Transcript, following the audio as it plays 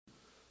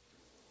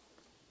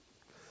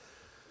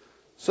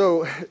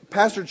So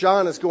Pastor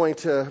John is going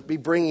to be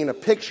bringing a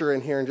picture in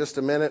here in just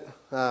a minute,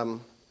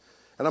 and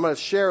I'm going to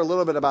share a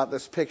little bit about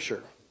this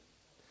picture.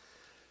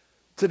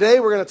 Today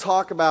we're going to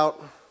talk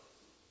about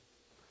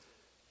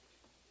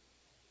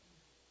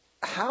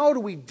how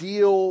do we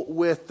deal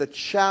with the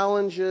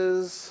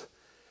challenges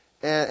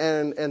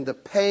and the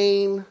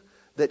pain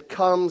that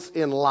comes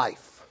in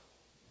life.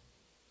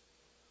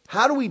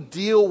 How do we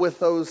deal with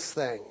those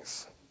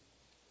things?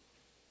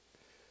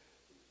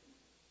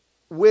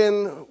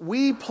 When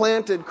we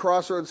planted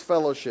Crossroads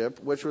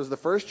Fellowship, which was the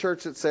first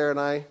church that Sarah and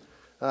I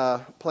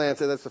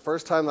planted, that's the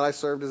first time that I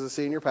served as a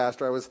senior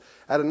pastor. I was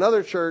at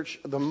another church,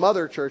 the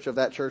mother church of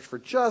that church, for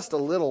just a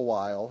little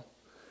while,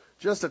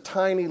 just a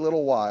tiny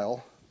little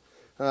while,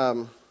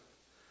 to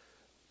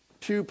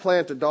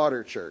plant a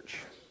daughter church.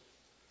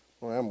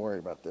 Well, I'm worried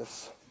about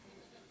this.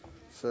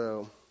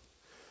 So,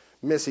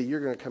 Missy, you're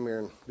going to come here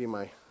and be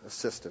my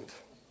assistant,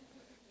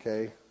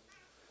 okay?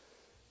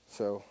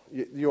 So,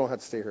 you won't have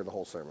to stay here the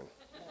whole sermon.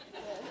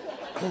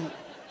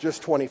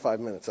 Just 25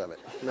 minutes of it.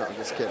 No, I'm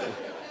just kidding.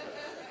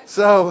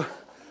 So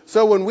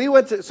when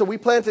we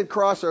planted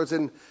Crossroads,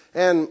 and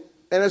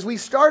as we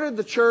started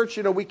the church,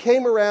 we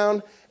came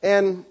around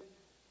and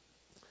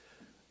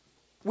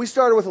we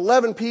started with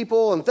 11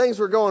 people and things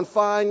were going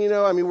fine,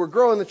 we're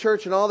growing the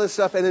church and all this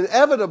stuff. And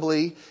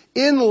inevitably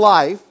in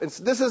life, and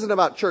this isn't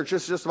about church,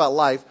 it's just about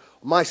life.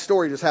 My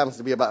story just happens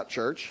to be about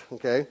church,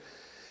 okay?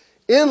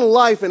 In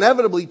life,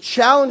 inevitably,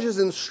 challenges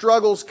and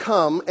struggles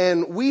come,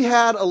 and we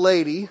had a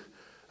lady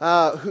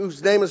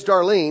whose name is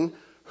Darlene,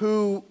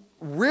 who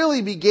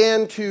really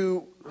began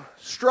to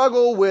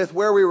struggle with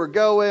where we were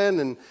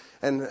going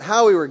and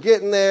how we were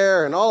getting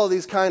there and all of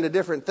these kind of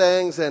different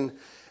things. And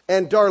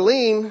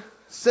Darlene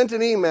sent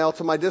an email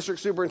to my district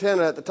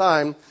superintendent at the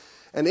time,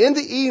 and in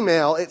the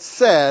email it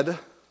said, it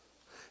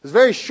was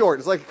very short,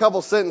 it's like a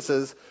couple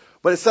sentences,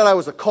 but it said I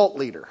was a cult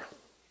leader.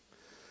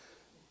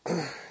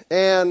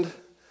 And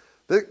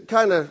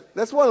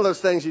that's one of those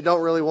things you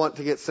don't really want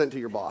to get sent to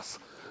your boss.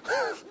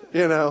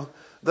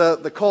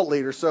 The cult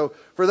leader. So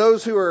for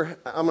those who are,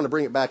 I'm going to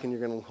bring it back and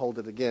you're going to hold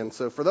it again.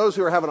 So for those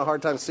who are having a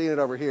hard time seeing it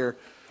over here,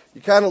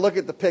 you kind of look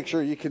at the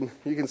picture, you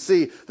can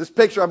see this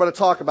picture. I'm going to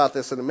talk about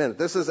this in a minute.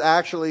 This is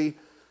actually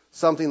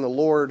something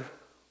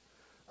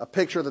a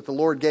picture that the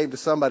Lord gave to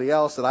somebody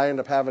else that I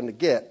ended up having to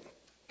get.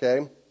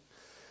 Okay?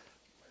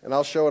 And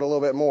I'll show it a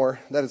little bit more.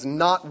 That is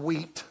not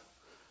wheat.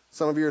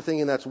 Some of you are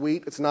thinking that's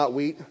wheat. It's not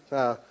wheat.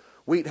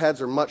 Wheat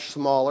heads are much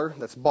smaller.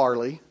 That's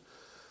barley.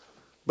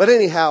 But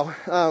anyhow,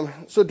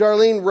 so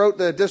Darlene wrote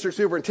the district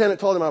superintendent,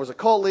 told him I was a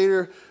cult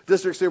leader.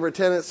 District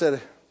superintendent said,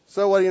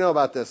 so what do you know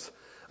about this?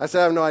 I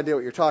said, I have no idea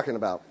what you're talking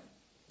about.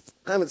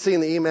 I haven't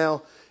seen the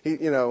email,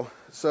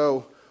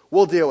 so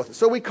we'll deal with it.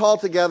 So we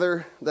called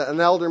together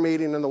an elder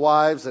meeting and the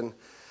wives, and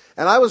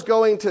I was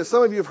going to,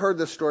 some of you have heard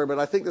this story, but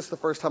I think this is the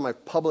first time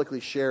I've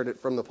publicly shared it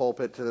from the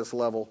pulpit to this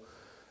level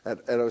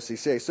at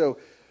OCCA. So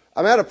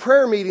I'm at a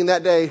prayer meeting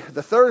that day.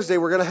 The Thursday,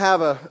 we're going to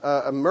have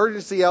a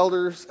emergency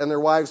elders and their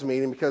wives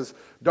meeting because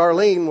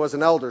Darlene was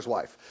an elder's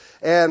wife.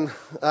 And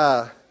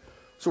so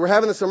we're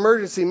having this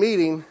emergency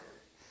meeting.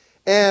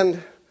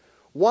 And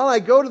while I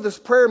go to this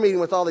prayer meeting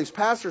with all these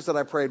pastors that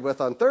I prayed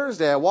with on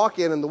Thursday, I walk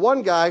in, and the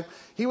one guy,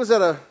 he was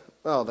at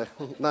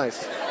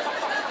nice.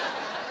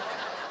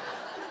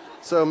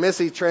 So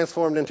Missy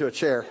transformed into a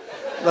chair.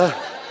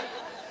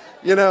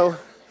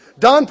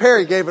 Don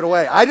Perry gave it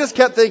away. I just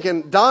kept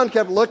thinking, Don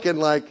kept looking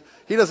like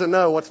he doesn't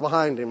know what's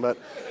behind him. But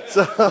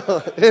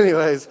so,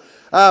 anyways,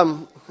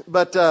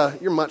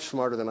 you're much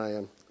smarter than I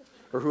am,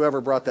 or whoever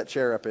brought that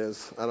chair up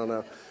is. I don't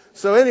know.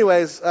 So,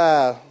 anyways,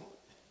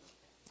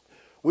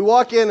 we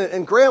walk in,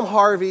 and Graham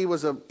Harvey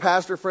was a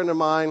pastor friend of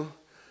mine.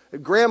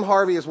 Graham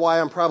Harvey is why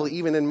I'm probably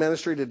even in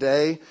ministry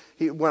today.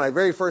 When I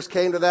very first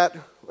came to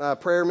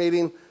that prayer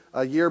meeting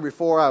a year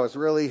before, I was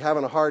really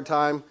having a hard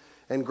time.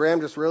 And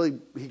Graham just really,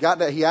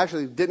 he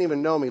actually didn't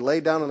even know me,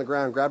 laid down on the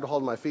ground, grabbed a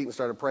hold of my feet and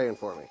started praying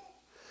for me.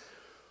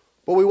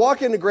 But we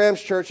walk into Graham's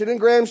church, and in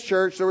Graham's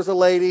church there was a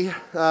lady,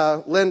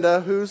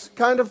 Linda, who's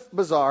kind of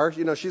bizarre.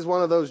 She's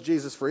one of those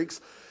Jesus freaks.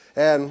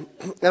 And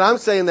I'm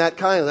saying that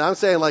kindly. I'm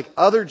saying like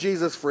other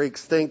Jesus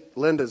freaks think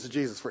Linda's a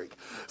Jesus freak.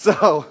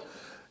 So,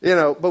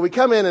 but we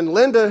come in and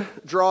Linda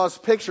draws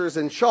pictures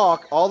in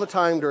chalk all the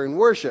time during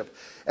worship.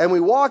 And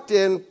we walked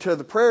into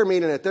the prayer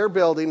meeting at their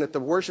building, at the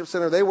worship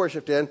center they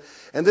worshiped in,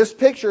 and this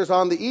picture is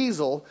on the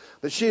easel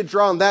that she had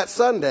drawn that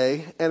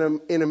Sunday.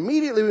 And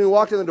immediately when we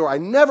walked in the door, I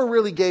never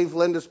really gave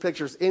Linda's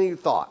pictures any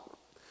thought.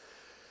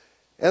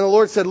 And the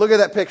Lord said, look at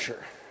that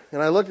picture.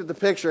 And I looked at the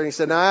picture, and he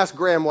said, now ask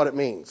Graham what it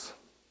means.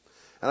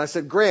 And I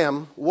said,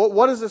 Graham,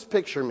 what does this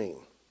picture mean?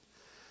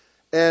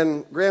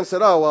 And Graham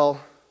said, oh, well,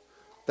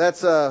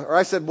 or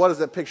I said, what does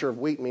that picture of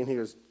wheat mean? He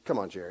goes, come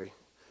on, Jerry.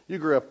 You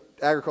grew up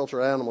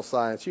agricultural animal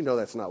science. You know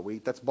that's not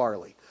wheat. That's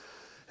barley.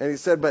 And he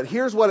said, but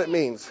here's what it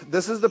means.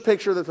 This is the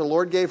picture that the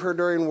Lord gave her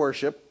during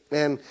worship.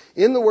 And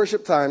in the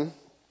worship time,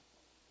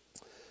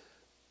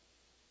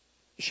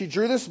 she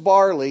drew this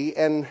barley.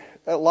 And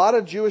a lot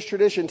of Jewish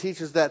tradition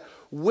teaches that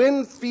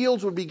when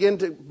fields would begin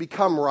to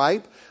become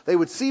ripe, they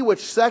would see which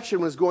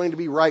section was going to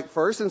be ripe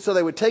first, and so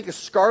they would take a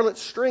scarlet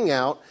string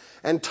out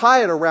and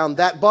tie it around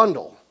that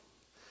bundle.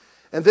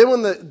 And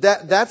then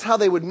that's how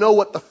they would know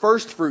what the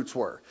first fruits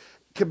were.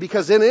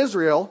 Because in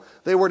Israel,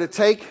 they were to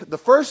take the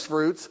first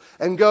fruits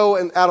and go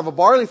out of a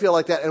barley field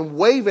like that and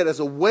wave it as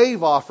a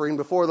wave offering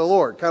before the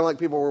Lord. Kind of like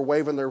people were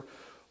waving their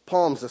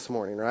palms this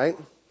morning, right?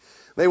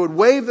 They would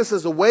wave this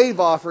as a wave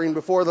offering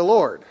before the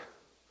Lord.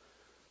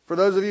 For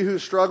those of you who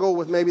struggle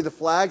with maybe the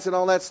flags and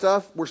all that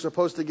stuff, we're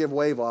supposed to give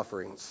wave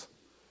offerings.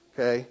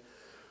 Okay?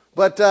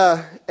 But,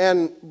 so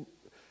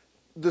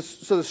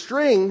the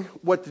string,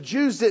 what the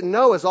Jews didn't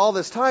know is all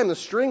this time, the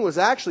string was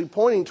actually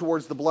pointing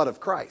towards the blood of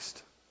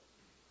Christ.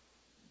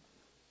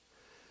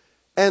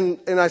 And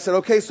I said,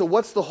 okay, so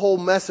what's the whole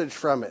message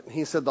from it? And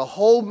he said, the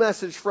whole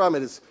message from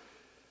it is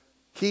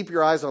keep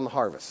your eyes on the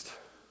harvest.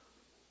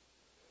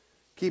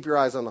 Keep your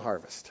eyes on the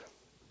harvest.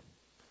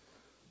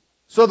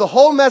 So the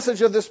whole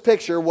message of this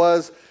picture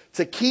was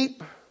to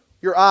keep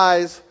your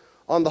eyes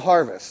on the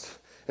harvest.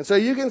 And so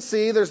you can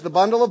see there's the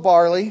bundle of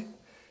barley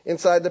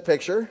inside the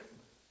picture.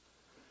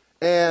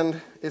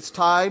 And it's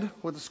tied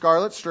with a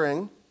scarlet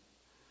string.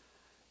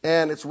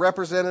 And it's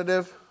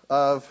representative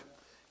of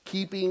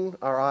keeping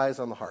our eyes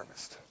on the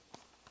harvest.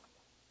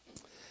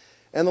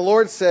 And the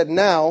Lord said,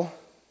 now,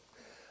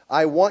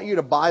 I want you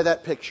to buy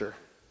that picture.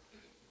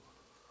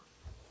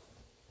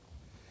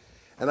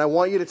 And I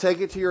want you to take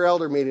it to your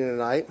elder meeting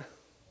tonight.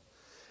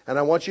 And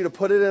I want you to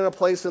put it in a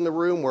place in the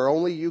room where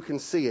only you can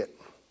see it.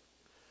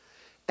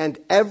 And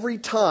every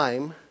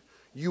time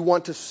you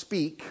want to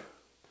speak,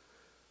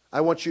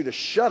 I want you to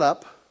shut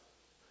up,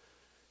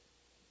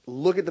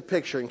 look at the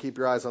picture, and keep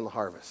your eyes on the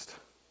harvest.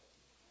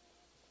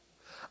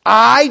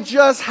 I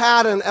just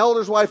had an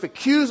elder's wife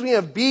accuse me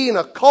of being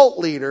a cult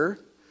leader,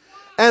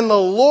 and the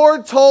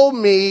Lord told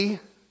me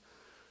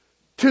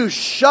to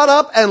shut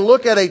up and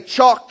look at a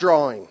chalk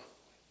drawing.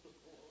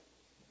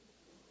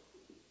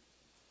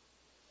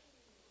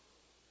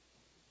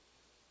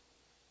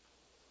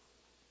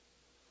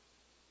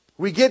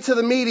 We get to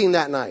the meeting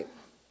that night.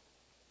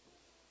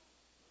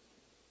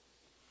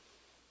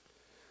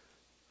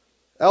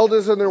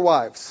 Elders and their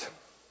wives.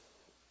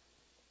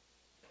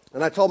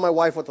 And I told my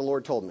wife what the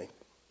Lord told me.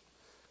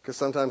 Because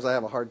sometimes I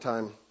have a hard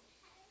time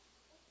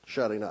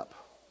shutting up.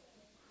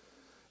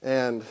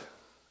 And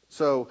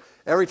so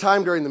every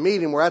time during the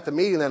meeting, we're at the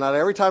meeting that night,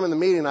 every time in the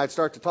meeting I'd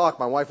start to talk,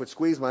 my wife would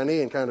squeeze my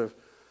knee and kind of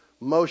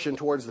motion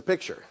towards the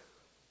picture.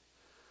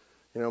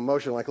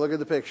 Motion like, look at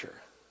the picture.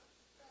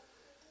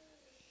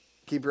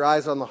 Keep your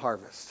eyes on the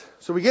harvest.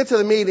 So we get to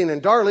the meeting,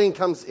 and Darlene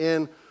comes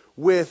in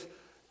with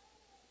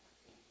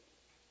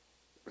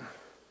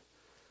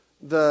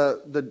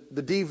the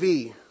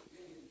DV,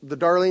 the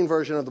Darlene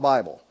version of the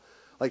Bible.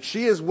 Like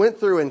she has went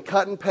through and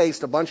cut and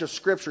paste a bunch of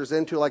scriptures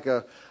into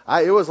it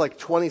was like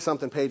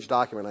 20-something page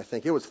document, I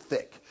think. It was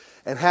thick.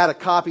 And had a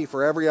copy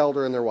for every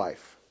elder and their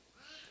wife.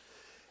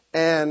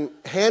 And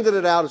handed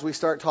it out as we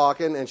start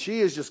talking, and she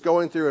is just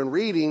going through and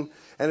reading,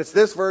 and it's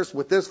this verse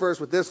with this verse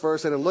with this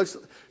verse, and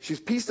she's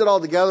pieced it all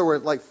together where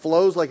it like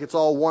flows like it's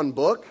all one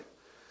book.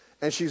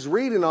 And she's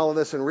reading all of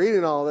this and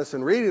reading all of this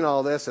and reading all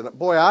of this, and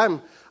boy,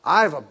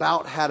 I've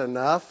about had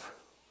enough.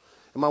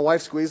 And my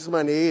wife squeezes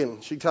my knee,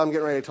 and she tells me I'm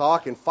getting ready to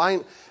talk,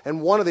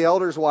 and one of the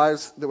elders'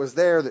 wives that was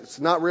there, that's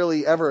not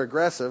really ever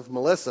aggressive,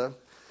 Melissa,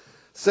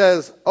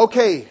 says,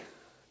 okay,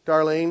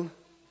 Darlene,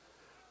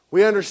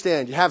 we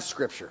understand you have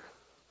scripture.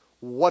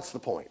 What's the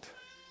point?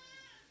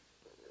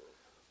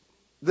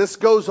 This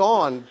goes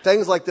on,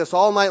 things like this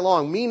all night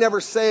long, me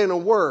never saying a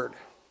word.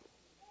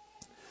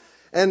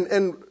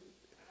 And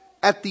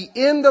at the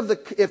end of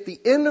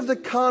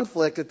the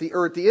conflict, at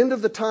the end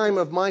of the time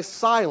of my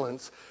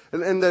silence,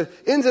 and the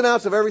ins and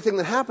outs of everything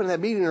that happened in that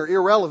meeting are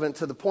irrelevant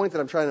to the point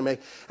that I'm trying to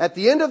make. At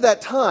the end of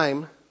that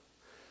time,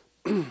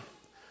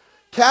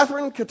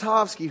 Catherine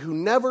Katowski, who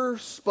never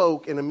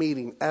spoke in a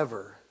meeting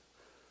ever,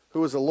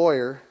 who was a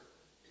lawyer,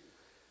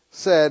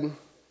 said,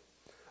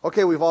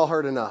 okay, we've all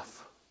heard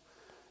enough.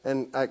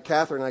 And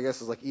Catherine, I guess,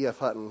 is like E.F.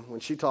 Hutton. When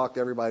she talked,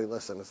 everybody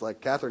listened. It's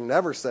like Catherine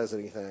never says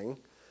anything.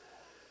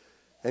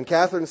 And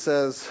Catherine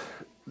says,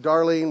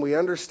 Darlene, we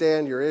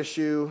understand your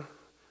issue.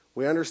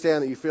 We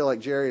understand that you feel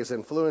like Jerry is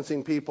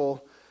influencing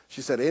people.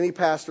 She said, any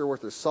pastor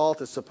worth his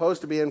salt is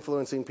supposed to be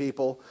influencing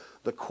people.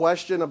 The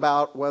question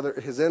about whether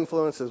his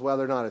influence is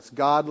whether or not it's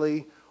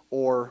godly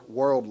or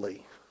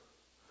worldly.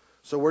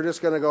 So we're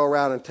just going to go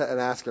around and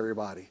ask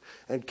everybody.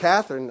 And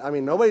Catherine,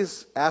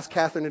 nobody's asked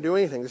Catherine to do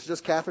anything. It's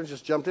just Catherine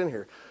just jumped in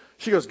here.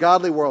 She goes,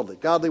 godly, worldly,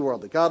 godly,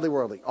 worldly, godly,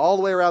 worldly, all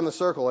the way around the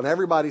circle. And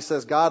everybody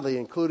says godly,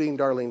 including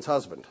Darlene's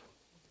husband.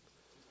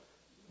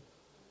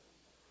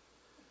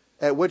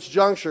 At which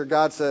juncture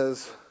God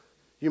says,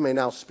 you may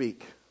now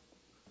speak.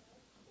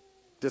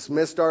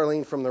 Dismiss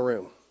Darlene from the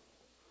room.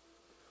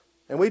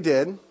 And we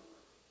did.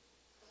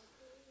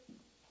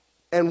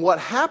 And what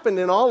happened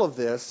in all of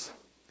this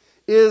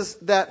is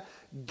that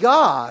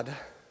God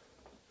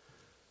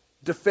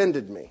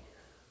defended me.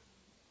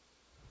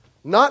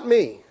 Not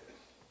me.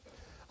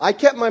 I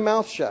kept my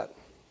mouth shut.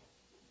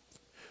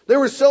 There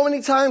were so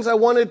many times I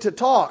wanted to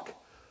talk.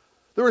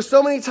 There were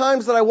so many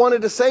times that I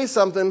wanted to say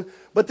something,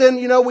 but then,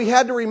 we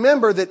had to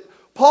remember that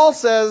Paul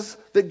says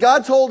that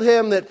God told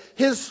him that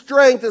his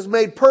strength is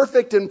made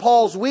perfect in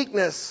Paul's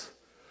weakness.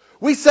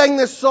 We sang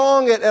this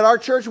song at our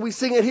church, and we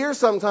sing it here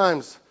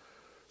sometimes.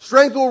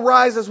 Strength will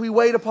rise as we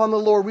wait upon the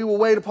Lord. We will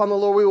wait upon the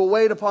Lord. We will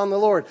wait upon the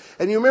Lord.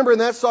 And you remember in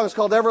that song, it's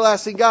called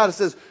Everlasting God. It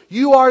says,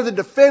 you are the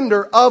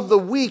defender of the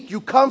weak.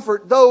 You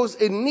comfort those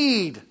in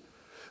need.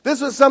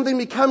 This was something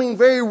becoming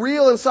very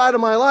real inside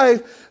of my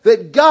life,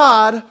 that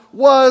God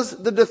was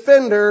the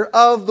defender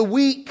of the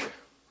weak.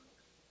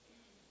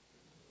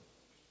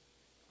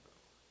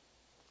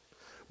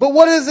 But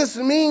what does this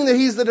mean that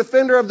He's the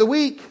defender of the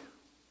weak?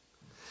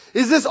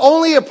 Is this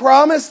only a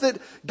promise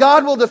that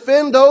God will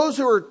defend those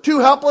who are too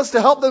helpless to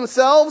help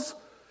themselves?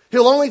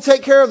 He'll only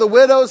take care of the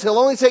widows. He'll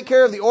only take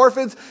care of the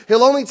orphans.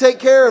 He'll only take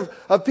care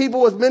of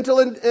people with mental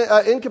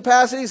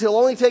incapacities. He'll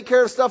only take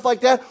care of stuff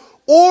like that.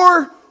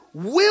 Or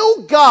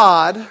will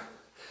God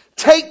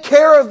take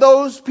care of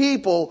those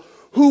people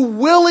who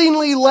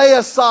willingly lay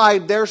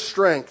aside their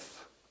strength,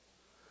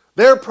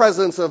 their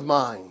presence of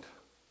mind,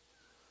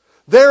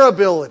 their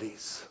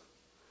abilities?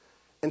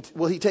 And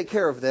will He take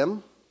care of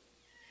them?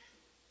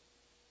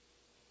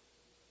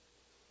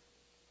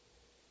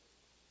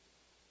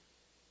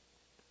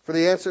 For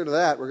the answer to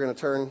that, we're going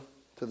to turn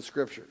to the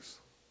Scriptures.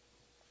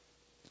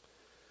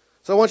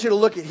 So I want you to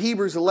look at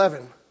Hebrews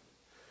 11,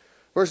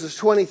 verses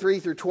 23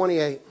 through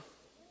 28.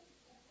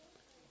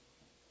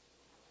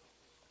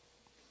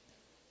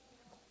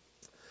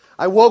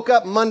 I woke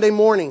up Monday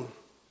morning,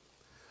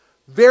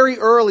 very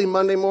early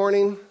Monday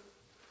morning,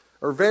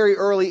 or very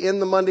early in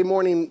the Monday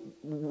morning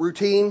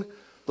routine.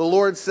 The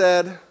Lord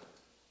said,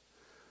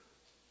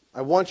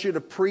 I want you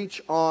to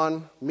preach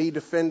on me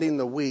defending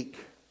the weak.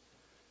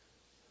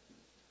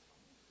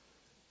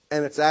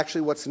 And it's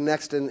actually what's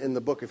next in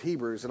the book of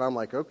Hebrews. And I'm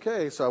like,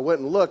 okay. So I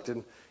went and looked,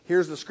 and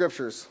here's the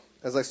Scriptures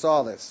as I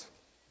saw this.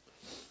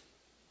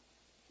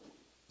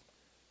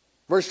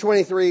 Verse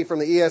 23 from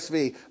the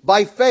ESV.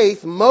 By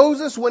faith,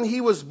 Moses, when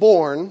he was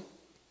born,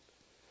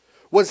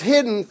 was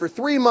hidden for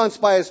 3 months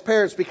by his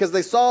parents because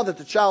they saw that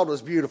the child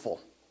was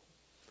beautiful.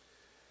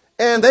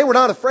 And they were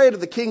not afraid of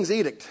the king's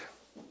edict.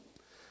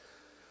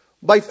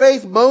 By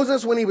faith,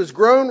 Moses, when he was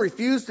grown,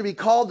 refused to be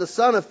called the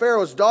son of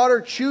Pharaoh's daughter,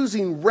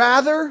 choosing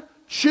rather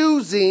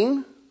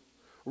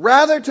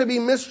to be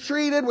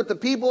mistreated with the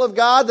people of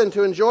God than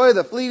to enjoy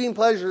the fleeting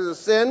pleasures of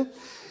sin.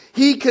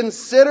 He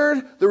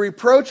considered the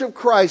reproach of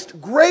Christ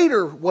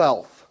greater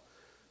wealth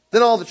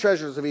than all the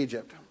treasures of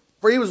Egypt,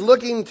 for he was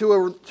looking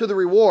to the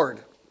reward.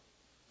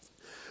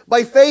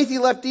 By faith he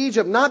left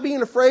Egypt, not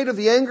being afraid of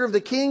the anger of the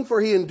king, for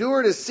he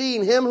endured as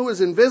seeing him who is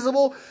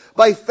invisible.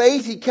 By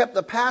faith he kept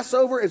the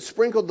Passover and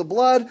sprinkled the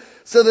blood,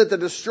 so that the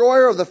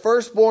destroyer of the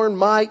firstborn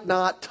might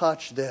not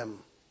touch them.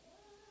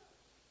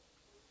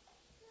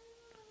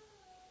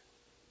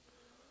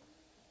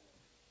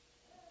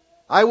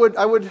 I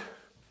would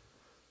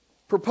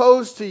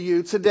propose to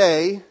you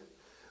today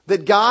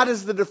that God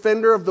is the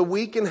defender of the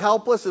weak and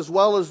helpless, as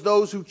well as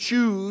those who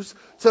choose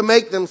to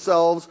make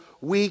themselves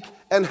weak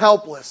and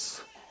helpless,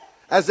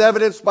 as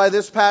evidenced by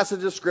this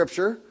passage of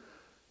Scripture.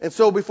 And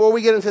so before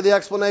we get into the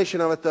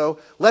explanation of it, though,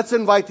 let's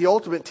invite the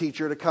ultimate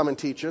teacher to come and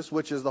teach us,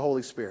 which is the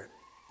Holy Spirit,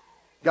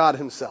 God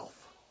Himself.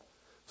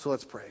 So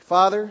let's pray.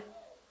 Father,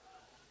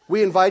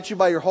 we invite you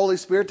by your Holy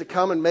Spirit to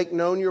come and make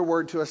known your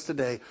word to us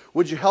today.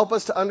 Would you help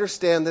us to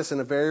understand this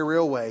in a very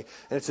real way?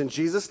 And it's in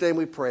Jesus' name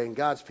we pray. And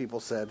God's people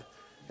said,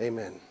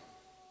 amen.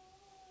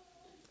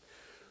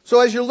 So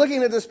as you're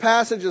looking at this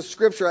passage of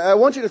Scripture, I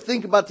want you to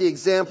think about the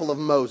example of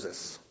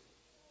Moses.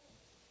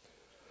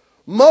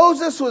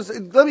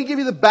 Let me give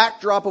you the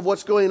backdrop of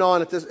what's going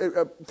on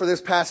for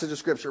this passage of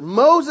Scripture.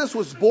 Moses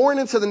was born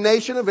into the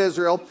nation of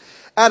Israel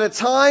at a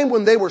time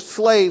when they were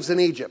slaves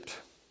in Egypt.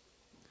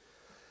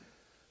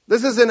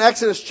 This is in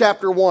Exodus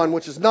chapter 1,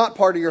 which is not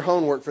part of your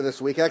homework for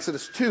this week.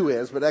 Exodus 2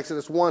 is, but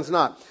Exodus 1's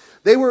not.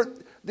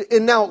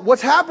 And now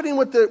what's happening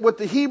with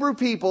the Hebrew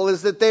people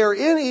is that they are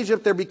in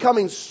Egypt. They're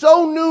becoming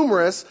so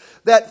numerous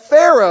that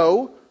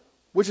Pharaoh,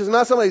 which is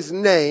not somebody's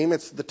name,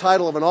 it's the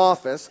title of an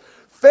office,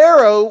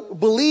 Pharaoh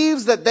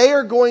believes that they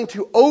are going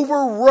to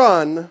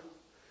overrun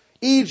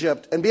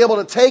Egypt and be able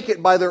to take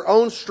it by their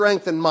own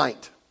strength and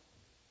might.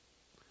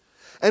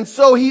 And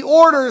so he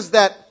orders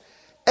that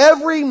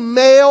every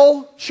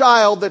male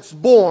child that's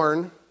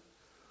born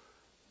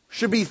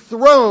should be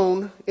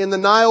thrown in the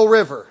Nile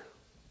River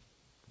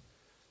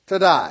to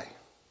die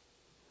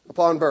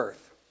upon birth.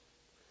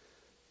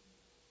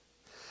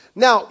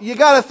 Now, you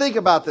got to think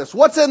about this.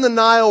 What's in the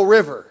Nile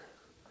River?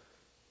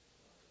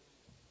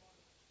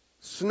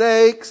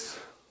 Snakes,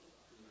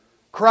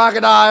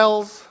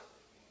 crocodiles,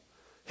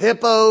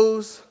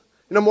 hippos.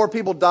 You know, more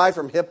people die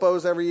from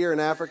hippos every year in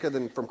Africa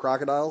than from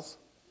crocodiles.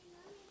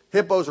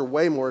 Hippos are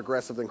way more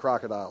aggressive than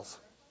crocodiles.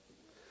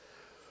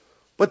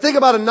 But think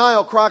about a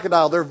Nile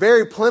crocodile. They're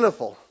very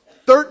plentiful.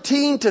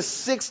 13 to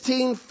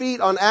 16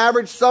 feet on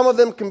average. Some of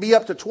them can be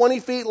up to 20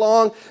 feet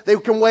long. They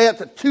can weigh up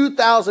to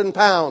 2,000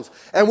 pounds.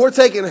 And we're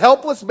taking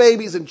helpless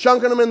babies and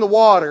chunking them in the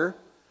water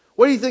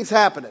What do you think's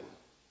happening?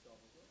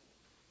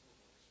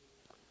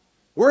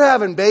 We're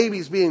having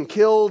babies being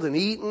killed and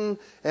eaten,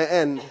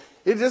 and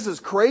it just is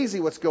crazy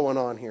what's going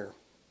on here.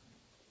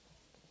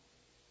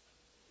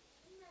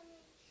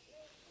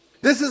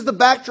 This is the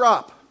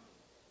backdrop.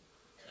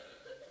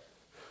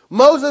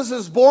 Moses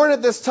is born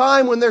at this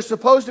time when they're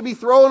supposed to be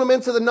throwing him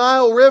into the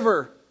Nile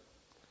River.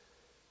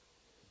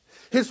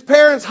 His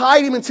parents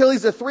hide him until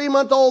he's a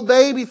 3-month-old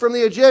baby from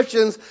the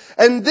Egyptians,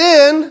 and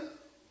then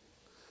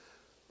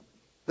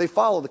they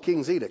follow the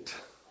king's edict.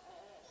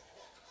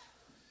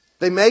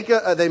 They make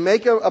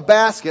a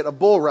basket of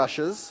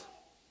bulrushes,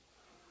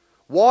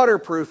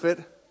 waterproof it,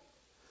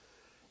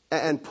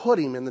 and put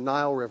him in the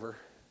Nile River.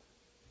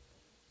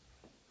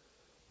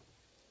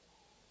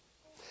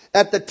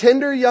 At the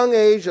tender young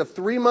age of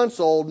 3 months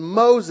old,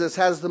 Moses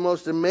has the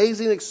most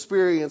amazing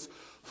experience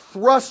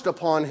thrust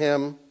upon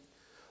him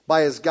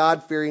by his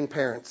God-fearing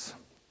parents.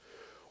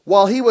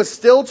 While he was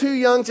still too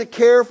young to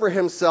care for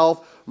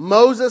himself,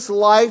 Moses'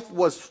 life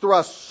was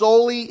thrust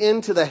solely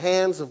into the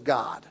hands of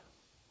God.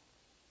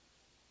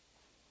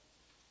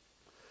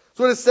 That's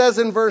what it says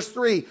in verse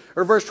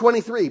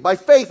 23. By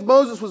faith,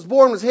 Moses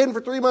was hidden for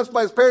 3 months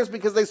by his parents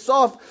because they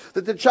saw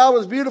that the child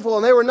was beautiful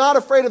and they were not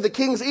afraid of the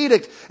king's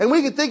edict. And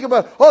we could think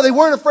about, they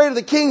weren't afraid of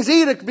the king's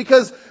edict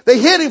because they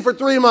hid him for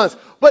 3 months.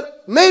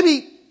 But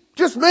maybe,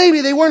 just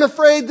maybe, they weren't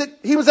afraid that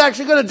he was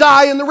actually going to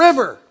die in the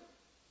river.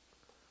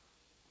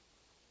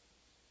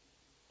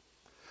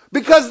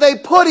 Because they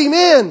put him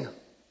in.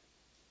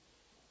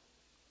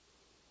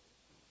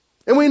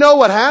 And we know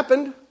what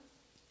happened.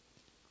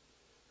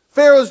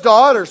 Pharaoh's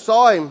daughter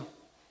saw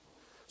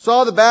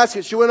the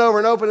basket. She went over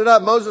and opened it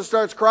up. Moses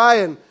starts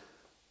crying.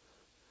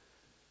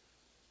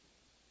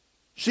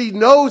 She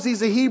knows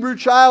he's a Hebrew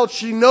child.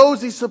 She knows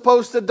he's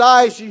supposed to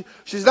die.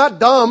 She's not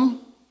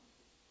dumb.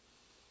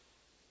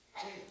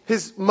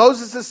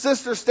 Moses'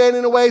 sister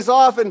standing a ways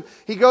off, and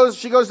she goes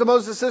to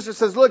Moses' sister and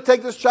says, look,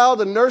 take this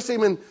child and nurse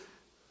him, and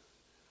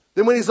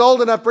then when he's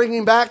old enough, bring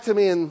him back to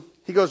me. And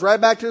he goes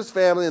right back to his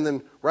family and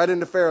then right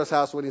into Pharaoh's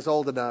house when he's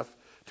old enough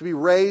to be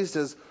raised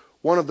as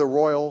one of the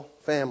royal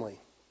family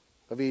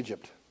of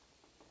Egypt.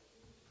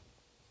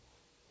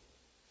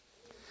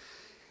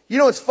 You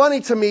know, it's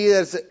funny to me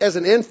as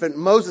an infant,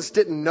 Moses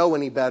didn't know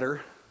any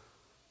better.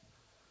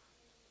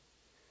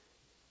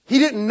 He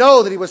didn't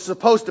know that he was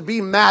supposed to be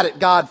mad at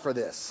God for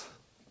this.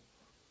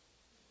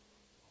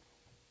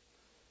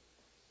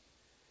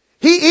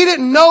 He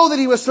didn't know that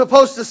he was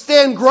supposed to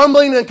stand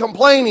grumbling and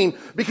complaining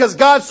because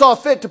God saw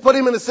fit to put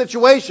him in a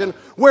situation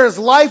where his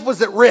life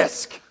was at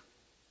risk.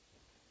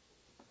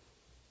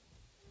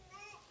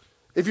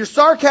 If your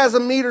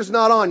sarcasm meter's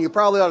not on, you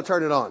probably ought to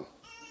turn it on.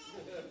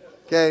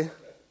 Okay?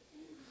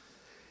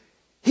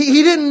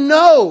 He didn't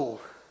know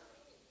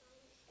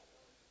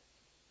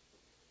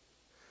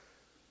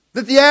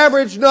that the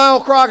average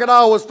Nile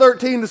crocodile was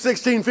 13 to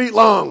 16 feet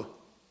long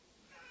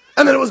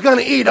and that it was going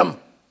to eat him.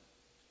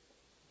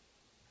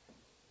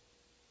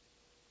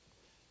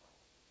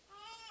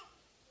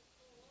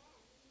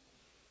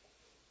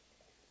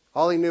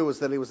 All he knew was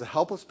that he was a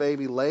helpless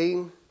baby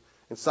laying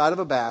inside of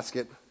a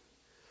basket.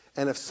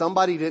 And if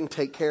somebody didn't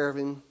take care of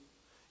him,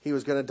 he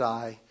was going to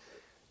die.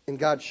 And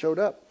God showed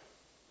up.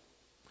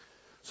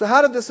 So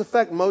how did this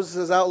affect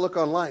Moses' outlook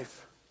on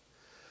life?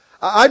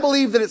 I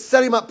believe that it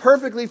set him up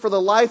perfectly for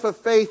the life of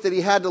faith that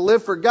he had to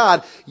live for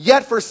God.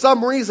 Yet for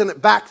some reason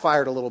it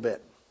backfired a little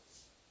bit.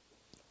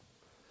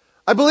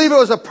 I believe it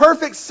was a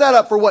perfect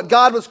setup for what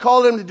God was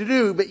calling him to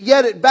do. But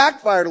yet it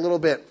backfired a little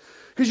bit.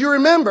 Because you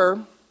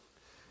remember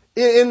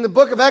in the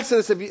book of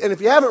Exodus, and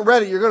if you haven't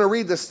read it, you're going to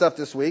read this stuff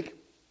this week.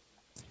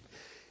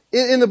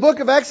 In the book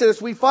of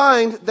Exodus, we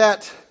find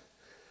that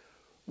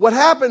what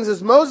happens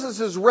is Moses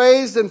is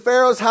raised in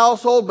Pharaoh's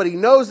household, but he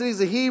knows that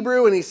he's a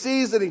Hebrew, and he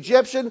sees an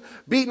Egyptian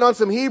beating on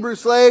some Hebrew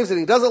slaves, and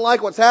he doesn't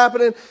like what's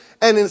happening.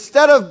 And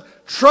instead of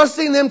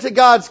trusting them to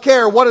God's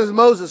care, what does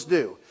Moses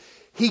do?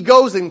 He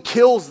goes and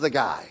kills the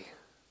guy.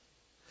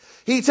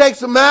 He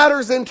takes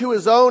matters into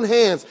his own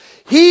hands.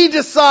 He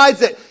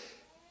decides that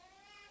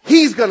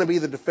he's going to be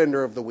the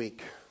defender of the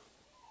weak.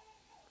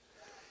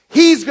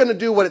 He's going to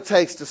do what it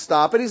takes to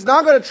stop it. He's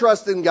not going to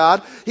trust in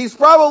God. He's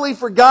probably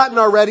forgotten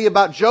already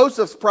about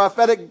Joseph's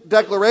prophetic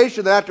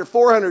declaration that after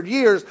 400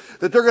 years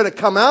that they're going to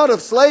come out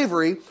of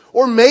slavery.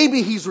 Or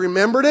maybe he's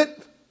remembered it.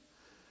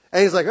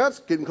 And he's like, oh, it's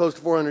getting close to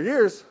 400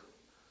 years.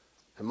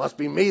 It must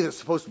be me that's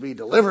supposed to be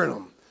delivering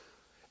them.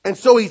 And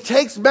so he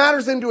takes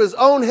matters into his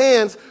own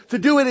hands to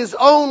do it his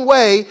own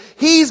way.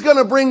 He's going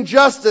to bring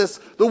justice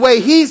the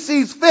way he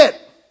sees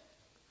fit.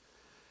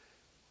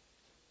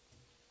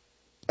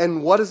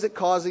 And what does it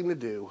cause him to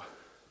do?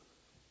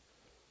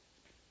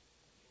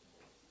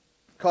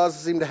 It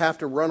causes him to have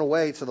to run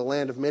away to the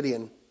land of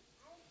Midian.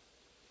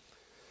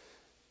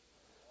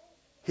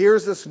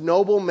 Here's this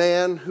noble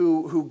man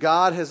who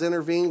God has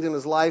intervened in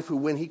his life, who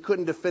when he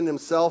couldn't defend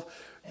himself,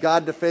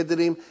 God defended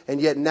him,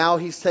 and yet now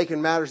he's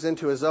taken matters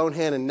into his own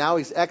hand, and now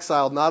he's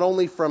exiled not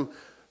only from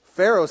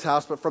Pharaoh's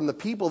house, but from the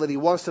people that he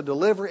wants to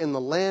deliver in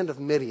the land of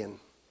Midian.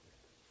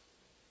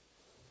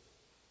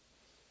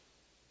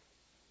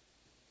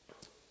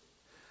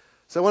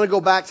 So I want to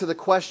go back to the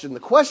question. The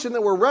question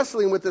that we're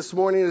wrestling with this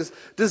morning is,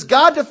 does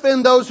God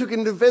defend those who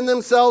can defend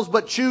themselves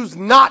but choose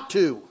not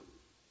to?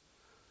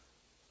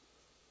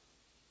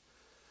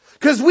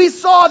 Because we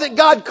saw that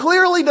God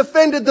clearly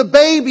defended the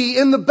baby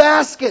in the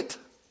basket.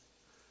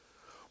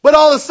 But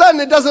all of a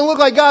sudden it doesn't look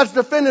like God's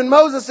defending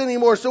Moses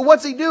anymore. So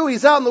what's he do?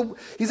 He's out in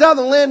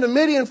the land of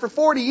Midian for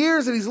 40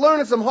 years and he's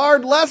learning some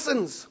hard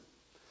lessons.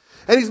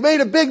 And he's made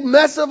a big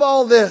mess of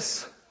all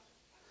this.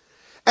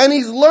 And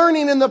he's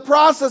learning in the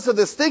process of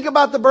this. Think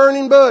about the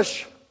burning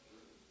bush.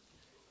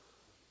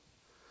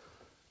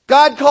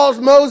 God calls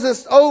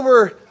Moses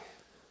over.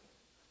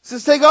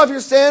 Says, take off your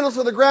sandals,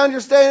 for the ground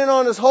you're standing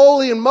on is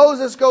holy. And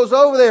Moses goes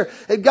over there.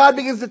 And God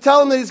begins to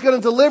tell him that he's going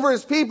to deliver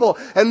his people.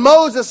 And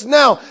Moses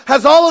now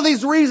has all of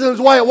these reasons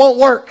why it won't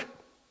work.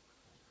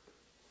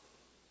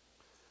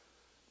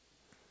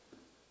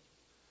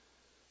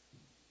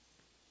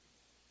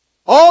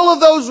 All of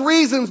those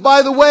reasons,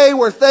 by the way,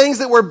 were things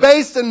that were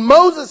based in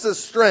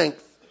Moses'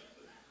 strength.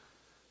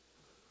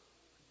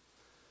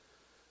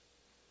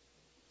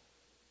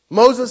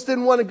 Moses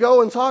didn't want to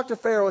go and talk to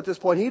Pharaoh at this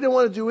point. He didn't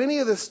want to do any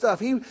of this stuff.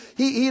 He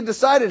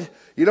decided,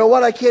 you know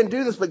what, I can't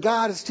do this, but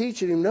God is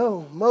teaching him,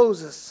 no,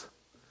 Moses,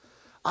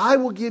 I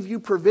will give you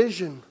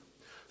provision,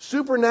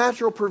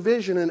 supernatural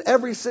provision in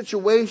every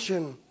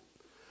situation,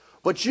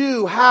 but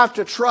you have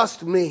to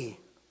trust me.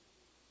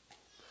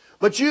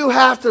 But you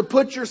have to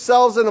put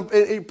yourself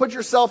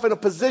in a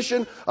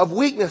position of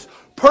weakness,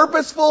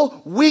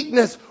 purposeful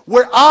weakness,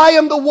 where I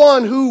am the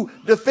one who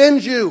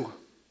defends you.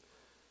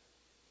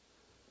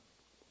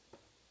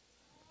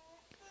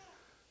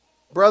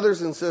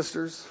 Brothers and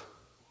sisters,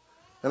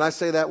 and I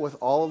say that with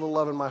all of the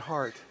love in my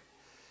heart,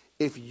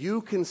 if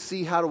you can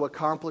see how to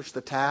accomplish the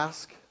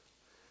task,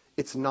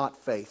 it's not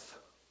faith.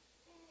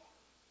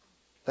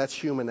 That's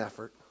human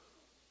effort.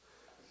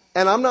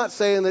 And I'm not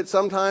saying that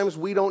sometimes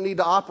we don't need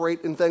to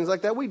operate in things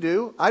like that. We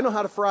do. I know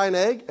how to fry an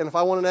egg, and if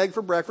I want an egg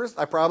for breakfast,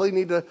 I probably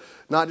need to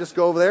not just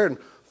go over there and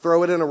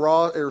throw it in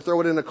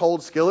a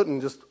cold skillet and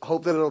just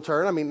hope that it'll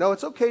turn. I mean, no,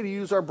 it's okay to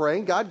use our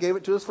brain. God gave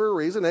it to us for a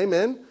reason.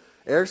 Amen.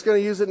 Eric's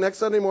going to use it next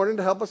Sunday morning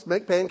to help us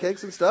make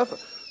pancakes and stuff.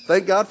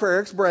 Thank God for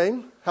Eric's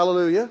brain.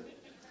 Hallelujah.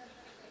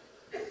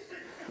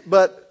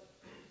 But,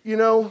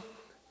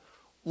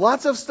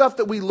 lots of stuff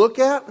that we look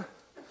at,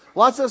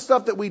 lots of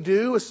stuff that we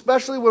do,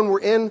 especially when we're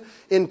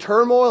in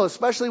turmoil,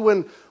 especially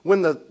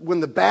when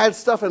the bad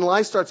stuff in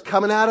life starts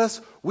coming at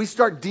us, we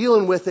start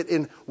dealing with it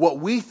in what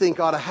we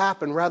think ought to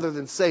happen rather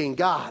than saying,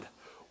 God,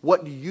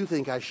 what do you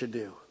think I should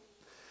do?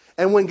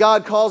 And when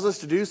God calls us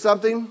to do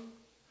something,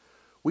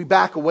 we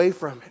back away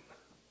from it.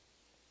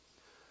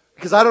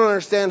 Because I don't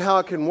understand how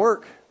it can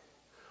work.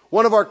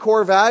 One of our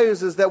core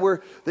values is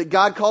that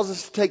God calls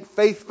us to take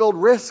faith-filled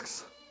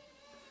risks.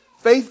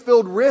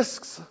 Faith-filled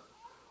risks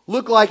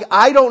look like,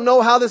 I don't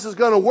know how this is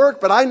going to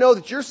work, but I know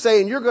that you're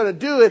saying you're going to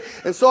do it,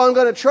 and so I'm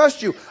going to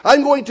trust you.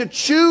 I'm going to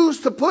choose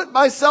to put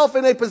myself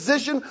in a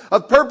position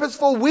of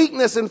purposeful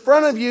weakness in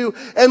front of you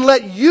and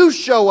let you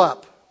show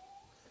up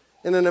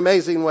in an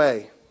amazing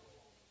way.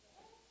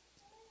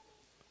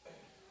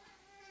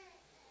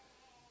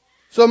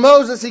 So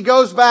Moses, he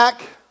goes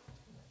back.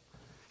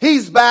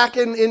 He's back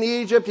in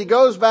Egypt. He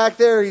goes back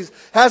there. He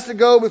has to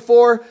go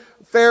before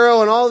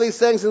Pharaoh and all these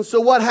things. And so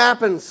what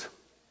happens?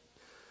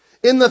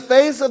 In the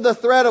face of the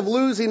threat of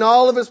losing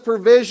all of his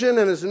provision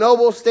and his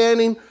noble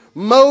standing,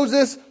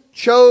 Moses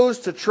chose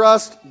to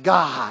trust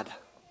God.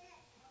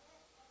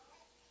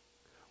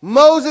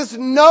 Moses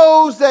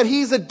knows that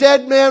he's a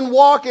dead man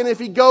walking if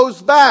he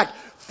goes back.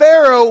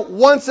 Pharaoh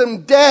wants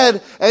him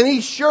dead, and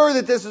he's sure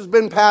that this has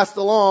been passed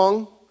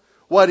along,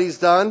 what he's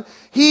done.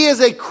 He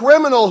is a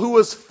criminal who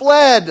has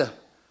fled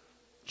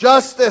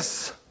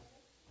justice.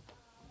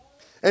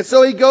 And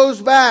so he goes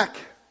back.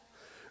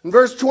 In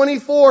verse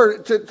 24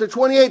 to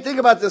 28, think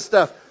about this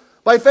stuff.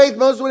 By faith,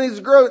 Moses, when he was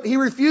grown, he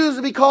refused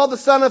to be called the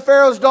son of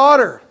Pharaoh's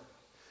daughter.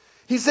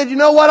 He said, you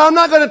know what? I'm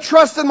not going to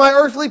trust in my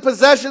earthly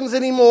possessions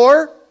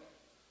anymore.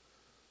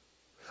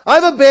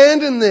 I've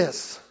abandoned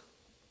this.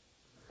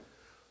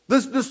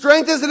 The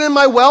strength isn't in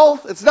my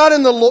wealth. It's not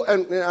in the...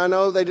 And I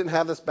know they didn't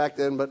have this back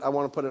then, but I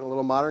want to put it in a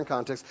little modern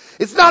context.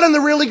 It's not in the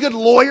really good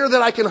lawyer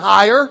that I can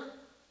hire.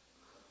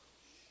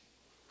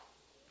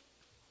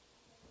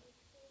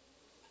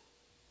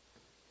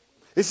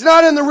 It's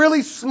not in the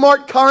really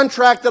smart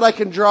contract that I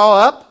can draw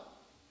up.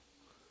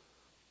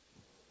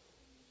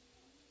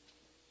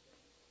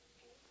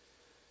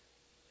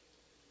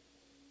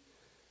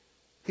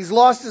 He's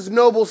lost his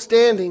noble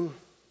standing.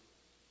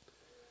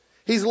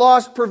 He's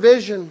lost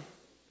provision.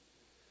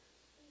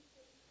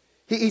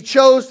 He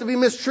chose to be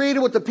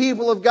mistreated with the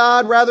people of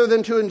God rather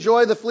than to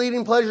enjoy the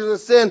fleeting pleasures of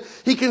sin.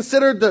 He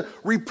considered the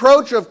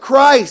reproach of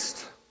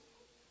Christ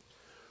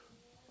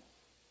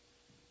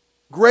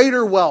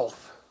greater wealth.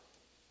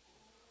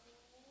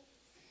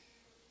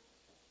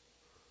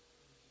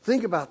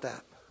 Think about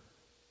that.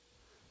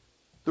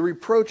 The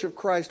reproach of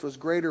Christ was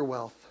greater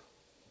wealth.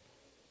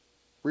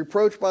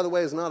 Reproach, by the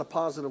way, is not a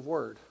positive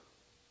word.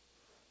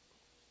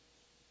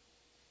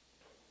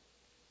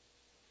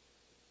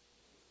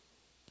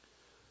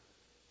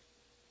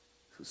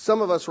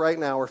 Some of us right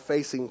now are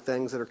facing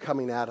things that are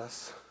coming at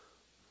us.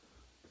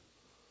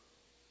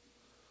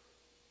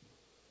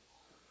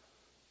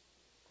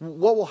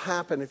 What will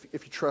happen if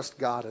you trust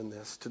God in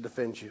this to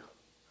defend you?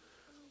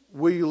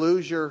 Will you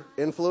lose your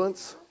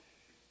influence?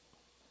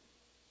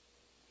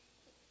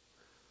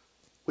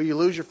 Will you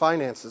lose your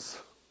finances?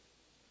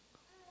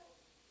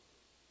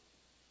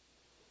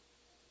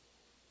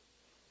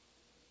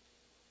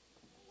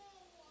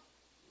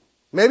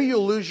 Maybe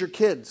you'll lose your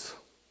kids.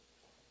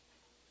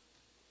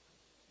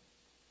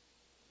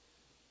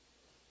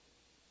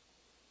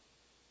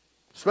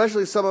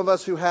 Especially some of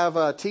us who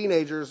have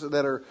teenagers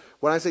that are,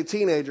 when I say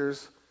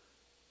teenagers,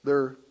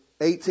 they're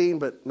 18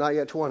 but not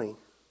yet 20.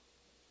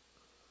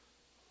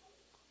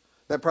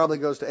 That probably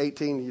goes to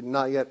 18,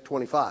 not yet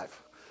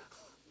 25.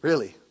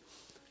 Really.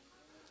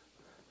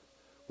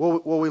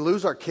 Will we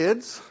lose our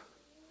kids?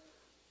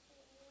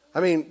 I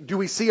mean, do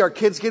we see our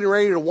kids getting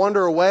ready to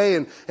wander away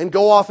and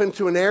go off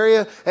into an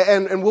area?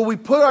 And will we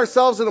put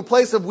ourselves in a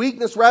place of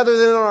weakness rather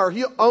than on our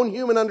own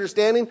human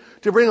understanding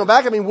to bring them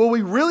back? I mean, will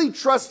we really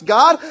trust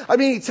God? I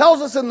mean, He tells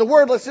us in the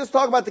Word, let's just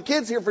talk about the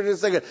kids here for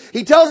just a second.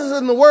 He tells us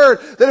in the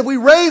Word that if we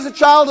raise a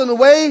child in the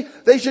way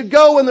they should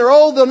go when they're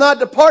old, they'll not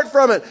depart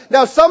from it.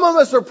 Now, some of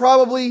us are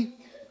probably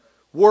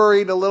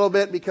worried a little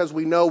bit because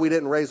we know we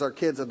didn't raise our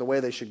kids in the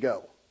way they should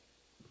go.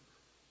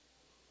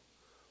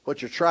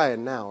 But you're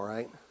trying now,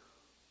 right?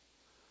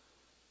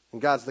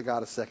 And God's the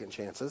God of second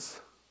chances.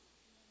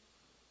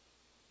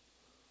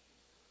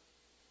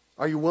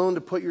 Are you willing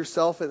to put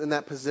yourself in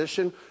that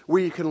position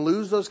where you can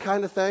lose those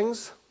kind of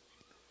things?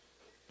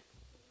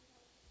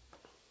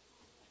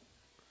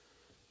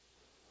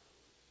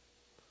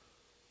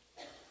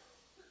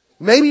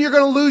 Maybe you're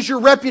going to lose your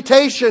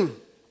reputation.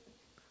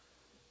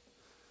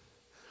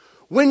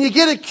 When you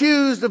get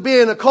accused of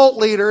being a cult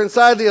leader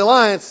inside the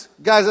alliance,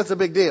 guys, that's a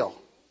big deal.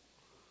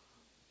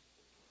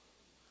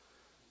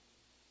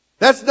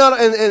 That's not,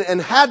 and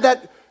had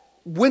that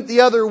went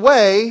the other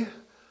way,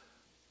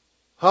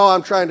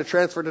 I'm trying to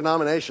transfer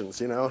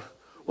denominations, Well,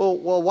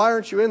 why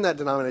aren't you in that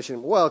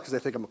denomination? Well, because they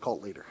think I'm a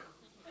cult leader.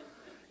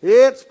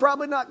 It's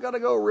probably not going to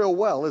go real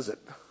well, is it?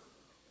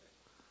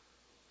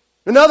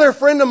 Another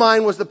friend of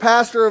mine was the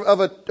pastor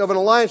of an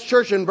Alliance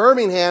church in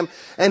Birmingham,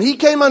 and he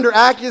came under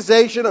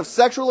accusation of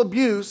sexual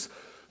abuse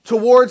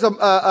towards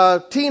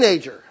a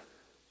teenager.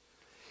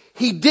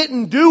 He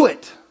didn't do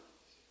it.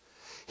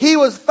 He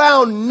was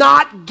found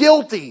not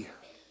guilty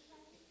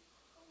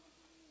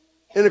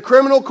in a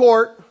criminal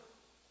court,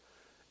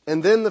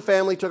 and then the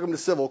family took him to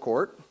civil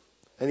court,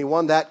 and he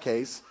won that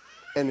case,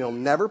 and he'll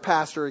never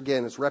pastor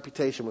again. His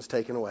reputation was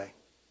taken away.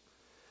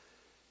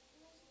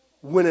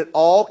 When it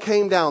all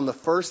came down,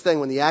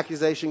 when the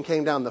accusation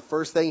came down, the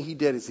first thing he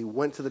did is he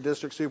went to the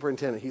district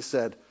superintendent. He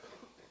said,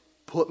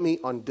 "Put me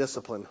on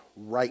discipline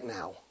right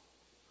now.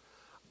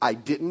 I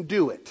didn't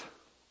do it,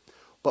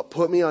 but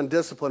put me on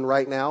discipline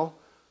right now.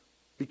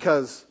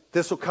 Because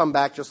this will come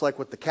back just like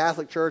with the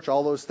Catholic Church,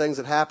 all those things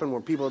that happen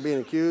when people are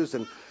being accused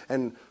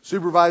and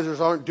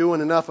supervisors aren't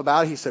doing enough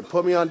about it." He said,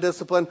 "Put me on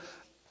discipline.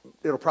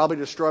 It'll probably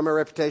destroy my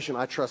reputation.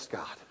 I trust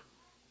God.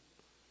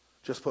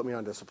 Just put me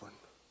on discipline."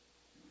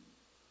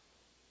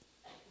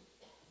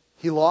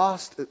 He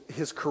lost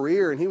his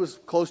career, and he was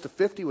close to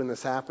 50 when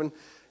this happened.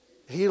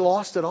 He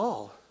lost it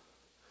all.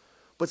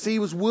 But see, he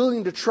was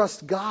willing to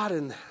trust God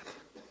in that.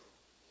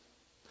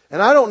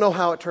 And I don't know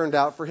how it turned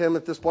out for him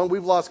at this point.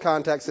 We've lost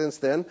contact since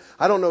then.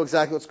 I don't know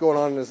exactly what's going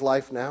on in his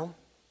life now.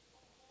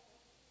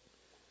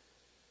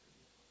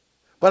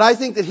 But I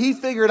think that he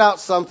figured out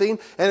something,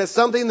 and it's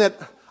something that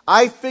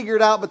I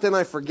figured out, but then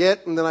I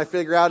forget, and then I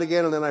figure out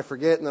again, and then I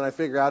forget, and then I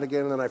figure out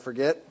again, and then I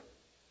forget.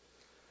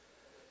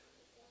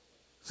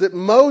 So that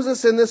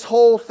Moses in this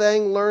whole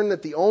thing learned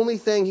that the only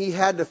thing he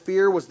had to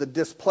fear was the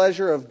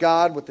displeasure of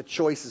God with the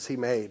choices he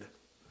made.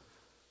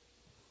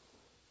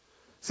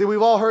 See,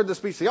 we've all heard the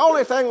speech, the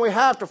only thing we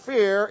have to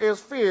fear is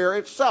fear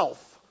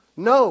itself.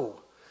 No.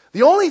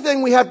 The only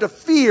thing we have to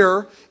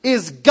fear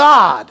is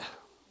God.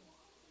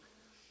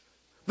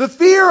 The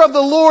fear of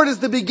the Lord is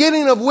the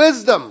beginning of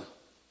wisdom.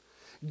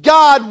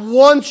 God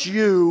wants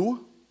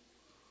you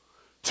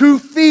to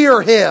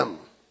fear Him.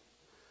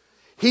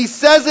 He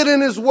says it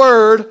in His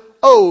Word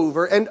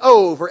over and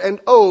over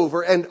and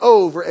over and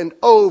over and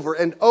over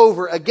and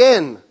over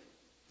again.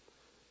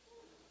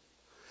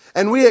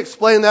 And we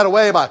explain that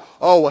away by,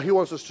 He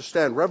wants us to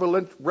stand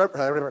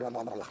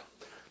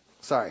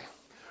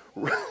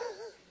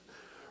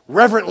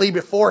reverently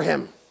before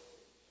Him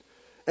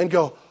and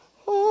go,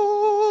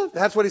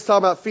 that's what He's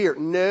talking about, fear.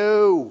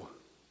 No.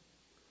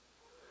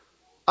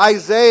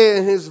 Isaiah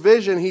in his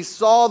vision, he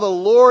saw the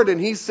Lord and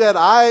he said,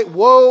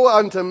 woe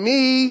unto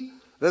me.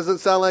 Doesn't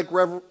sound like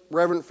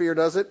reverent fear,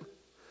 does it?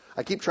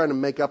 I keep trying to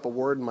make up a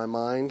word in my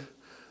mind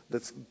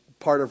that's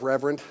part of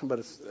reverent, but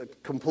it's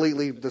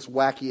completely this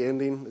wacky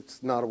ending.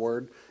 It's not a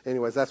word.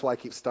 Anyways, that's why I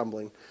keep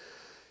stumbling.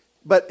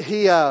 But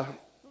he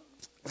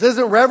says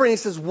in reverent, he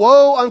says,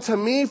 woe unto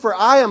me, for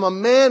I am a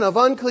man of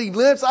unclean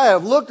lips. I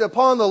have looked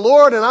upon the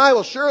Lord, and I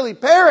will surely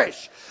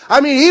perish.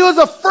 I mean, he was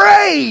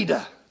afraid.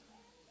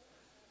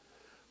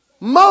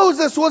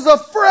 Moses was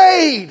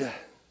afraid.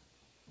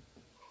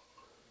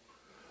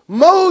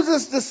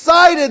 Moses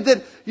decided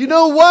that, you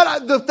know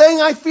what, the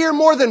thing I fear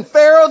more than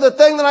Pharaoh, the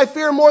thing that I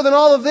fear more than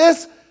all of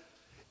this,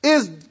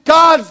 is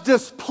God's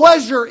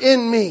displeasure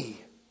in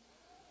me.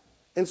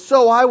 And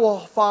so I will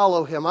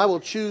follow him. I will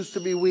choose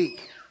to be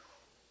weak.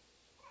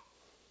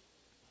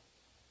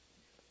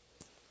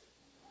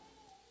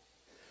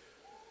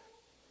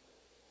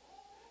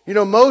 You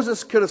know,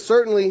 Moses could have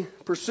certainly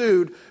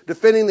pursued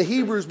defending the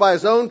Hebrews by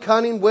his own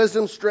cunning,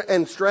 wisdom,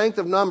 and strength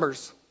of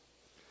numbers.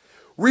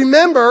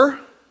 Remember,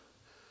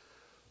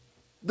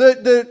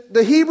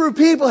 the Hebrew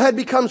people had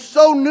become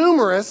so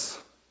numerous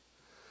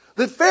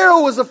that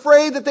Pharaoh was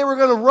afraid that they were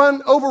going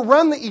to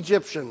overrun the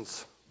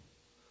Egyptians.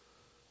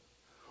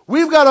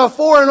 We've got a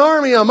foreign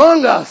army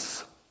among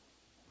us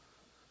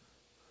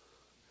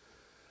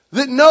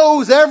that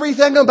knows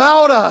everything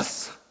about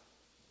us,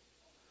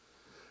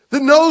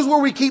 that knows where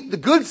we keep the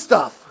good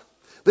stuff,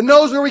 that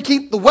knows where we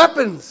keep the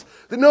weapons,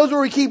 that knows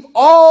where we keep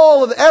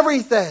all of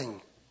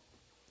everything.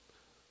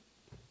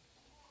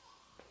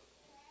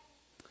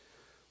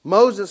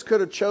 Moses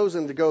could have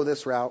chosen to go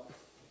this route.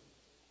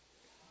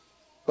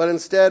 But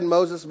instead,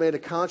 Moses made a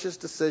conscious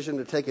decision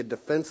to take a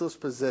defenseless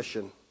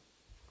position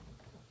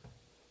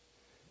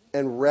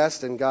and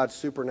rest in God's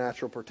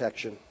supernatural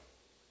protection.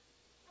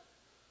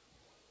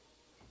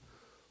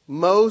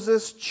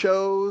 Moses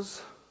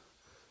chose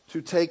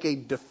to take a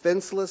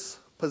defenseless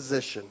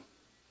position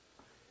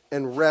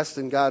and rest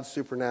in God's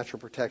supernatural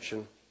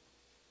protection.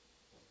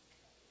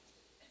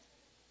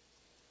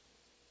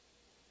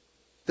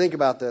 Think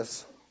about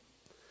this.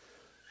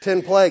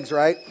 10 plagues,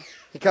 right?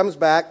 He comes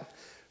back.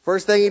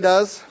 First thing he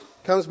does,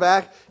 comes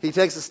back, he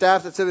takes the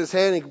staff that's in his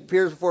hand, he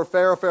appears before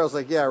Pharaoh. Pharaoh's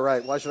like, yeah,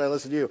 right, why should I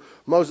listen to you?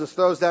 Moses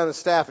throws down his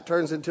staff, it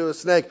turns into a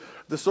snake.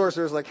 The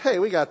sorcerer's like, hey,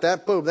 we got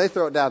that. Boom, they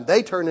throw it down.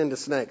 They turn into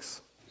snakes.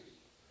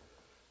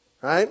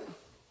 Right?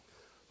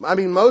 I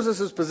mean,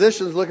 Moses'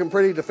 position is looking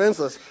pretty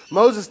defenseless.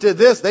 Moses did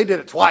this, they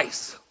did it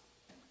twice.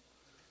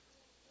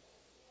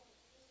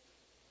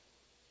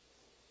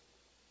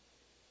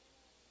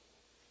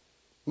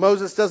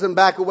 Moses doesn't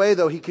back away,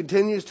 though. He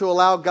continues to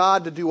allow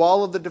God to do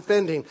all of the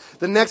defending.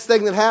 The next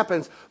thing that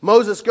happens,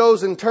 Moses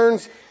goes and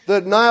turns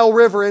the Nile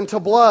River into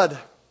blood.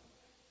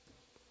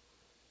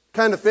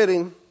 Kind of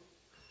fitting,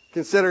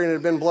 considering it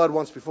had been blood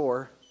once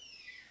before,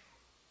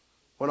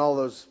 when all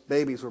those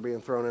babies were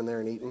being thrown in there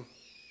and eaten.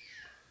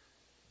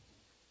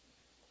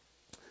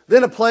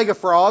 Then a plague of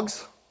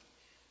frogs.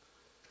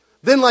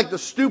 Then like the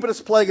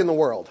stupidest plague in the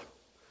world,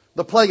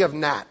 the plague of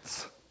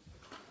gnats.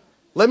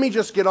 Let me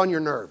just get on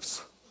your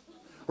nerves.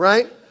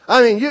 Right?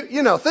 I mean,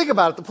 you know, think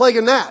about it, the plague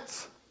of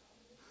gnats.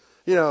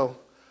 You know,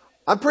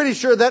 I'm pretty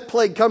sure that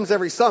plague comes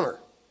every summer.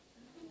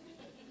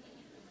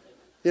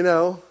 You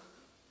know, and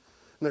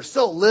they're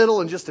so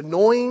little and just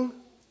annoying.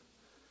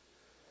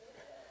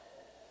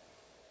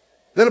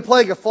 Then a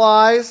plague of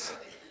flies.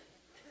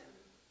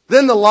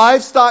 Then the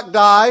livestock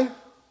die.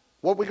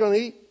 What are we going to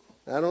eat?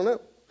 I don't know.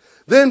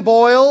 Then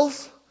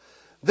boils.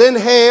 Then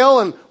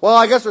hail. And, well,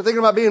 I guess we're thinking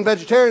about being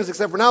vegetarians,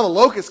 except for now the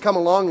locusts come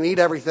along and eat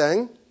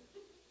everything.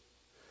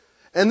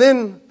 And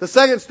then the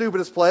second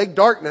stupidest plague,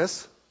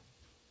 darkness.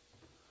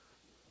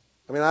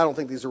 I mean, I don't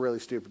think these are really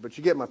stupid, but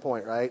you get my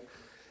point, right?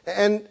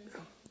 And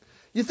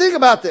you think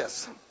about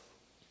this.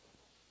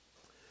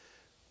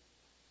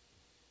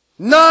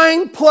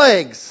 9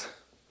 plagues,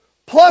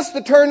 plus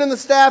the turning the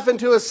staff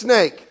into a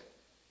snake.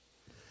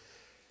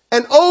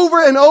 And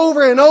over and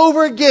over and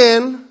over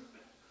again,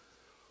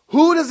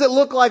 who does it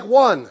look like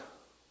won?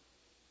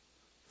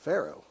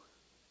 Pharaoh.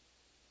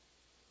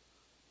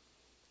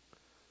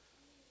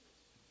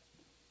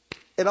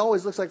 It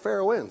always looks like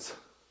Pharaoh wins.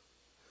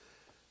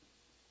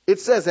 It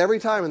says every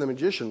time, and the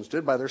magicians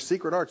did by their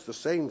secret arts the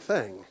same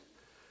thing.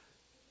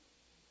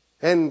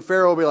 And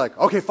Pharaoh will be like,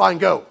 okay, fine,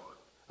 go.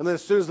 And then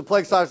as soon as the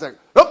plague stops, like,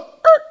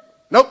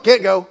 nope,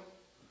 can't go.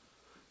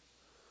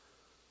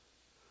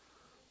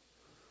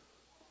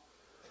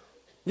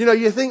 You know,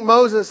 you think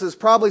Moses is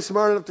probably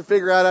smart enough to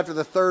figure out after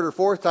the 3rd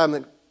or 4th time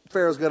that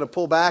Pharaoh's going to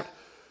pull back.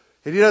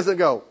 And he doesn't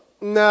go,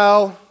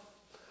 no,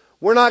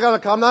 I'm not going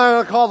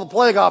to call the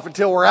plague off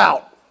until we're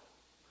out.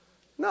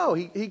 No,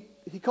 he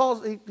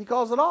calls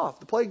it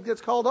off. The plague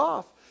gets called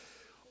off.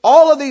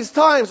 All of these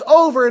times,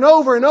 over and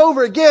over and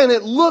over again,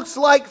 it looks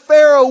like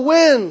Pharaoh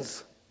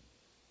wins.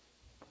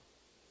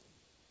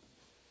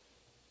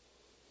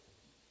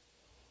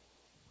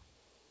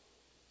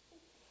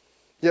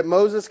 Yet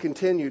Moses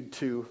continued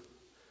to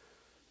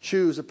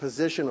choose a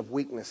position of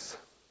weakness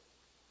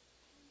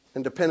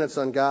and dependence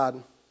on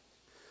God.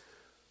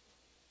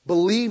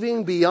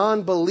 Believing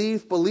beyond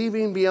belief,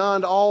 believing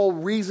beyond all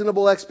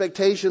reasonable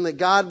expectation that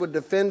God would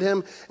defend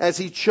him, as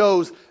he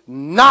chose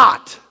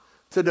not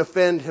to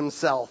defend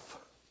himself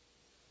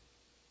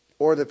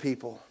or the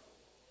people.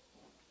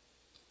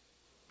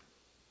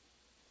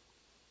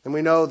 And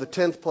we know the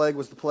 10th plague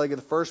was the plague of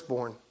the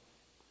firstborn.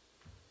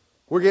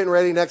 We're getting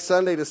ready next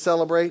Sunday to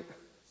celebrate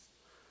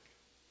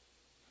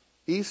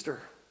Easter.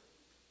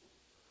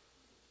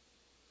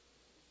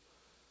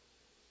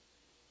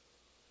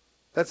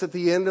 That's at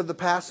the end of the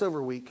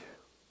Passover week.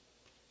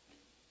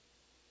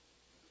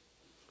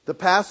 The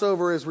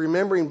Passover is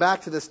remembering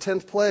back to this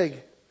 10th plague,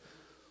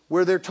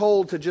 where they're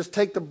told to just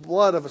take the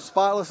blood of a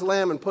spotless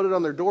lamb and put it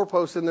on their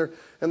doorpost and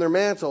their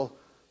mantle,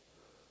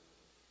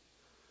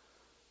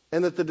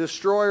 and that the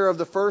destroyer of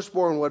the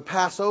firstborn would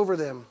pass over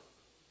them.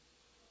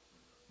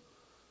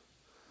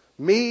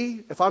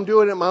 Me, if I'm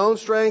doing it in my own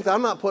strength,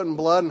 I'm not putting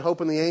blood and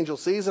hoping the angel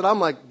sees it. I'm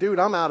like, dude,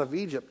 I'm out of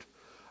Egypt.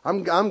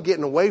 I'm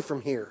getting away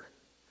from here.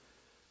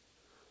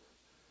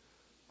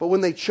 But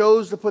when they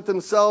chose to put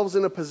themselves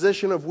in a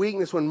position of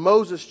weakness, when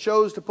Moses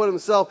chose to put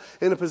himself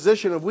in a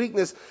position of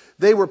weakness,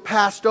 they were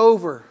passed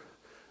over.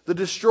 The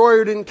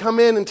destroyer didn't come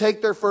in and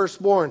take their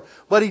firstborn,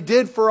 but he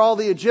did for all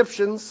the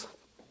Egyptians.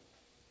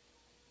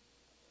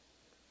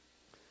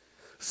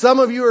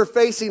 Some of you are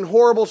facing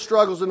horrible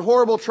struggles and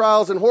horrible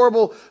trials and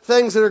horrible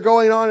things that are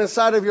going on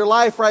inside of your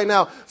life right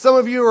now. Some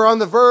of you are on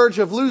the verge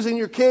of losing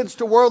your kids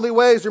to worldly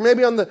ways, or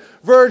maybe on the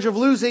verge of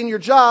losing your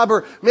job,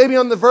 or maybe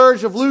on the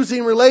verge of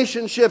losing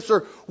relationships,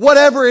 or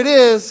whatever it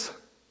is.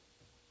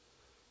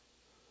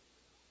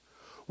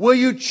 Will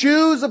you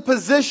choose a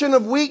position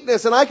of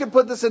weakness? And I could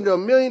put this into a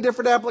million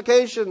different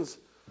applications.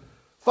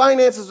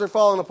 Finances are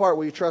falling apart.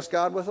 Will you trust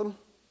God with them?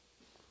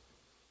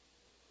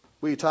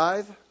 Will you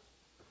tithe?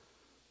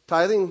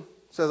 Tithing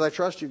says, I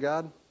trust you,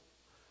 God.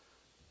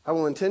 I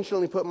will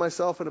intentionally put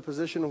myself in a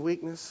position of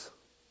weakness.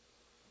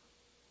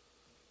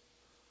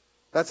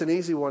 That's an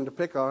easy one to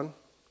pick on.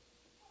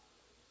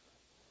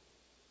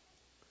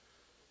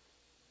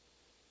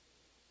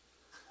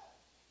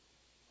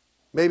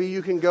 Maybe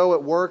you can go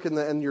at work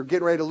and you're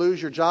getting ready to lose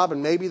your job,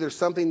 and maybe there's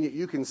something that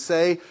you can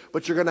say,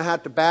 but you're going to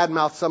have to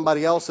badmouth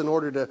somebody else in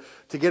order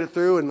to get it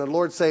through. And the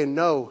Lord's saying,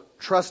 no,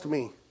 trust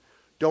me.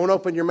 Don't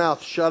open your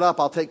mouth. Shut up.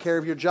 I'll take care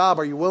of your job.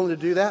 Are you willing to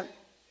do that?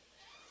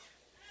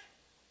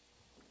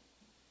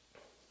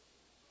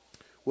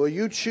 Will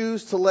you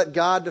choose to let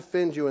God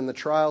defend you in the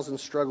trials and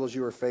struggles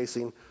you are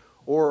facing?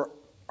 Or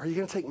are you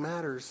going to take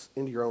matters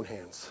into your own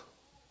hands?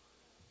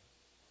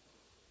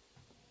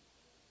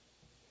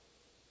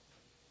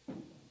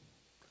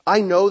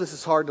 I know this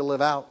is hard to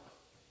live out.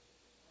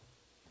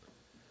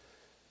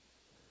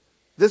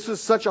 This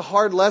was such a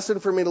hard lesson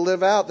for me to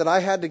live out that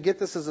I had to get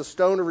this as a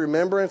stone of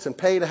remembrance and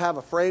pay to have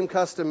a frame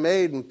custom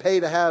made and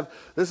pay to have,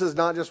 this is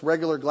not just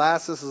regular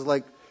glass, this is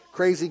like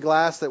crazy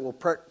glass that will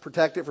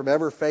protect it from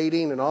ever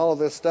fading and all of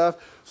this stuff,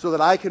 so that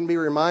I can be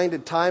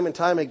reminded time and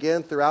time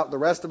again throughout the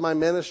rest of my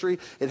ministry.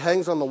 It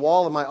hangs on the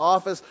wall of my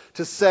office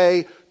to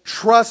say,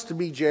 trust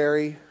me,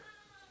 Jerry.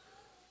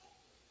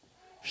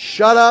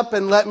 Shut up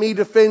and let me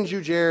defend you,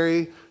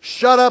 Jerry.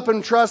 Shut up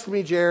and trust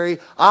me, Jerry.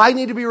 I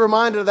need to be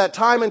reminded of that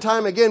time and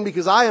time again,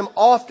 because I am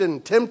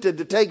often tempted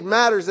to take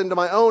matters into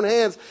my own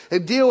hands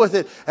and deal with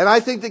it. And I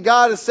think that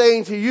God is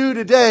saying to you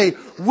today,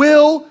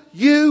 will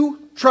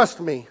you trust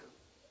me?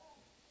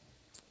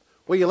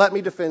 Will you let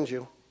me defend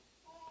you?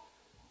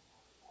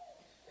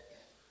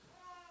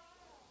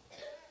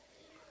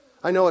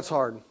 I know it's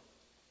hard.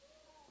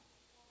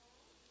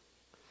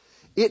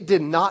 It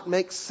did not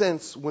make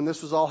sense when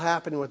this was all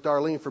happening with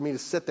Darlene for me to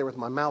sit there with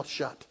my mouth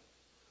shut.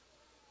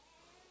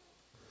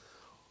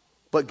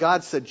 But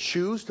God said,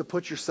 choose to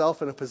put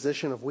yourself in a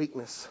position of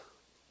weakness.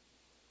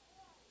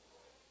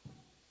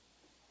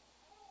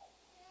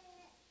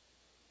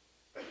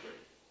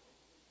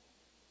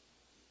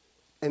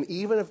 And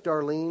even if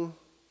Darlene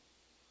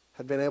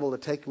had been able to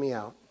take me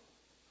out,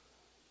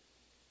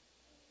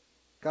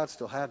 God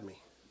still had me.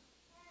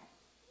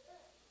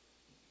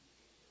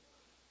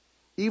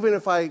 Even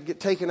if I get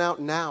taken out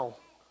now,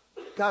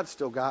 God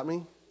still got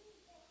me.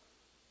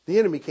 The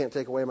enemy can't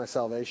take away my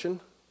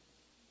salvation.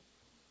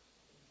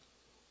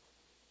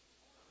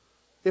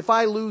 If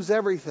I lose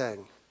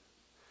everything,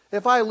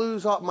 if I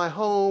lose my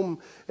home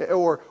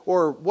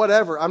or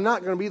whatever, I'm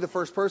not going to be the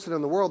first person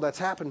in the world that's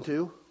happened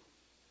to.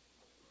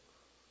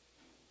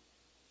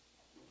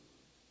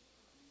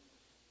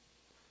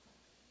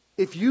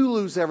 If you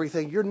lose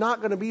everything, you're not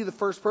going to be the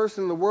first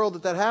person in the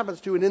world that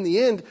happens to. And in the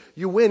end,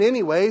 you win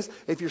anyways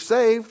if you're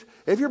saved.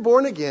 If you're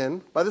born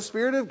again by the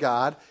Spirit of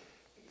God,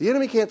 the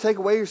enemy can't take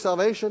away your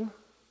salvation.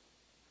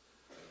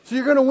 So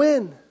you're going to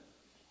win.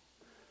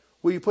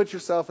 Will you put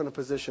yourself in a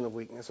position of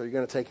weakness, or are you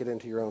going to take it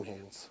into your own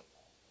hands?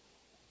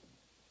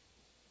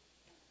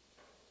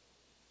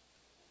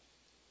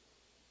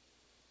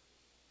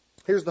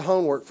 Here's the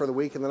homework for the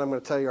week, and then I'm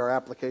going to tell you our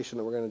application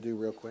that we're going to do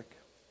real quick.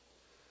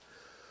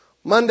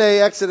 Monday,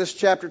 Exodus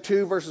chapter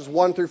 2, verses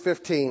 1 through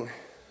 15.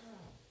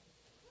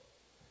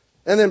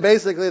 And then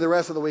basically the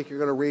rest of the week you're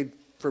going to read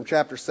from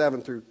chapter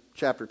 7 through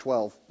chapter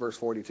 12, verse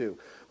 42.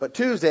 But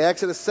Tuesday,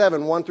 Exodus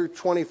 7, 1 through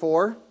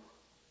 24.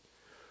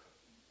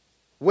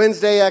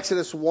 Wednesday,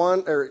 Exodus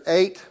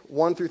 8,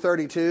 1 through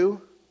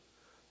 32.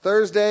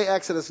 Thursday,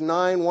 Exodus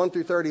 9, 1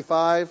 through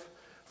 35.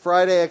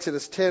 Friday,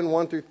 Exodus 10,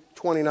 1 through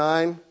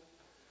 29.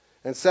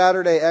 And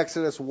Saturday,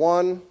 Exodus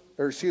 11,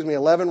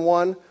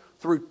 1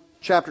 through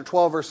chapter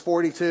 12, verse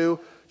 42.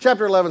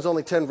 Chapter 11 is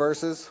only 10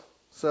 verses,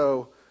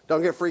 so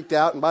don't get freaked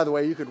out. And by the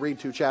way, you could read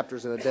 2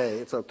 chapters in a day.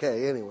 It's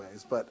okay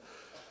anyways. But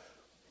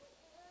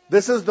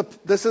This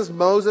is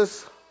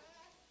Moses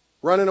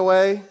running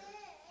away.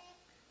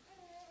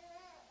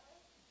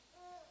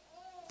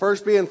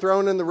 First being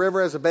thrown in the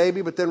river as a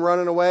baby, but then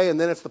running away, and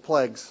then it's the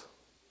plagues.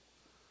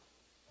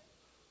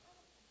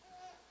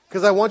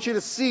 Because I want you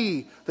to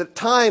see that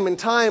time and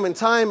time and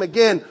time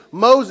again,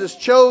 Moses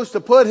chose to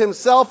put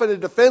himself in a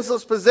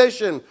defenseless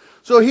position.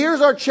 So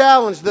here's our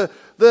challenge. The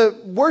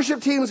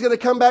worship team is going to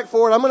come back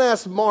forward. I'm going to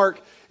ask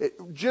Mark,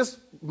 just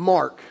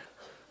Mark.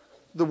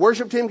 The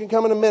worship team can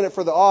come in a minute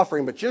for the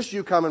offering, but just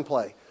you come and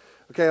play,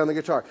 okay, on the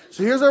guitar.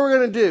 So here's what we're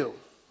going to do.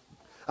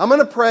 I'm going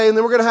to pray, and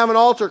then we're going to have an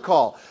altar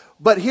call.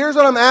 But here's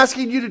what I'm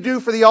asking you to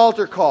do for the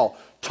altar call.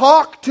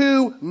 Talk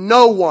to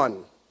no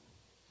one.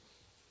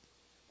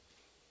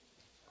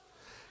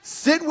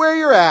 Sit where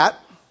you're at.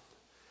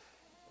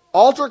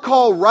 Altar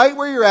call right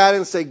where you're at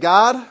and say,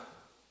 God,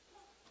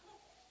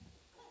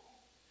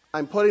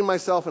 I'm putting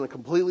myself in a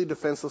completely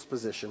defenseless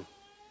position.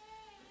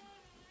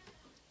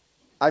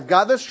 I've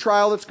got this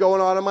trial that's going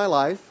on in my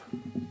life.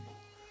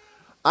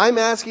 I'm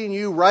asking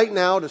you right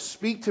now to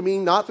speak to me,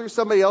 not through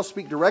somebody else,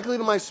 speak directly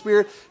to my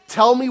spirit.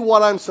 Tell me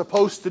what I'm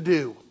supposed to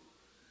do.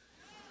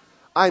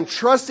 I'm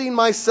trusting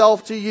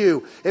myself to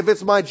you. If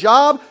it's my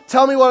job,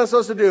 tell me what I'm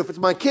supposed to do. If it's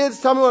my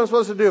kids, tell me what I'm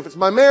supposed to do. If it's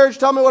my marriage,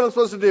 tell me what I'm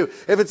supposed to do.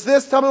 If it's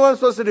this, tell me what I'm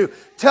supposed to do.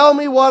 Tell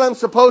me what I'm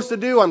supposed to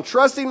do. I'm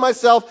trusting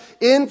myself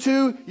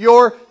into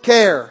your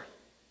care.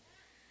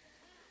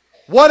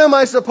 What am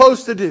I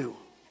supposed to do?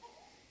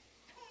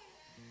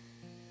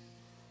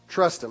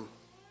 Trust Him.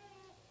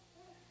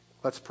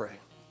 Let's pray.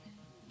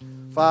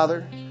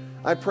 Father,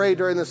 I pray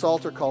during this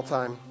altar call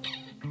time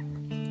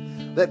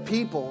that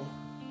people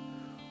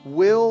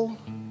will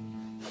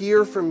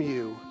hear from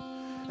you.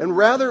 And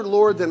rather,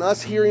 Lord, than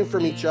us hearing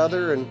from each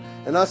other and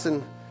us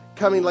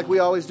coming like we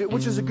always do,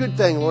 which is a good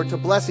thing, Lord, to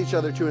bless each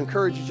other, to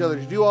encourage each other,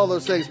 to do all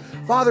those things.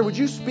 Father, would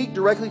you speak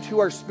directly to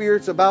our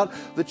spirits about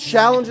the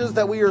challenges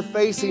that we are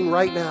facing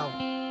right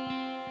now?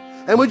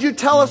 And would you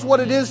tell us what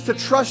it is to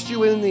trust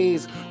you in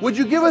these? Would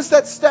you give us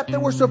that step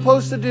that we're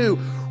supposed to do?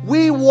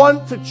 We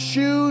want to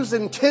choose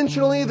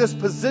intentionally this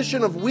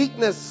position of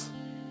weakness.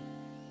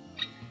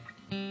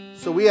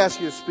 So we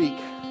ask you to speak.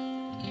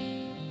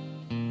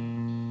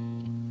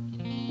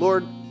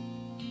 Lord,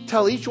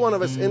 tell each one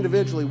of us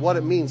individually what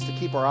it means to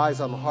keep our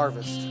eyes on the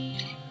harvest.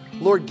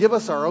 Lord, give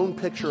us our own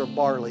picture of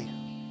barley.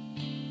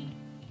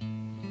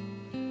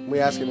 We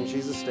ask it in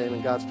Jesus' name,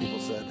 and God's people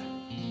said.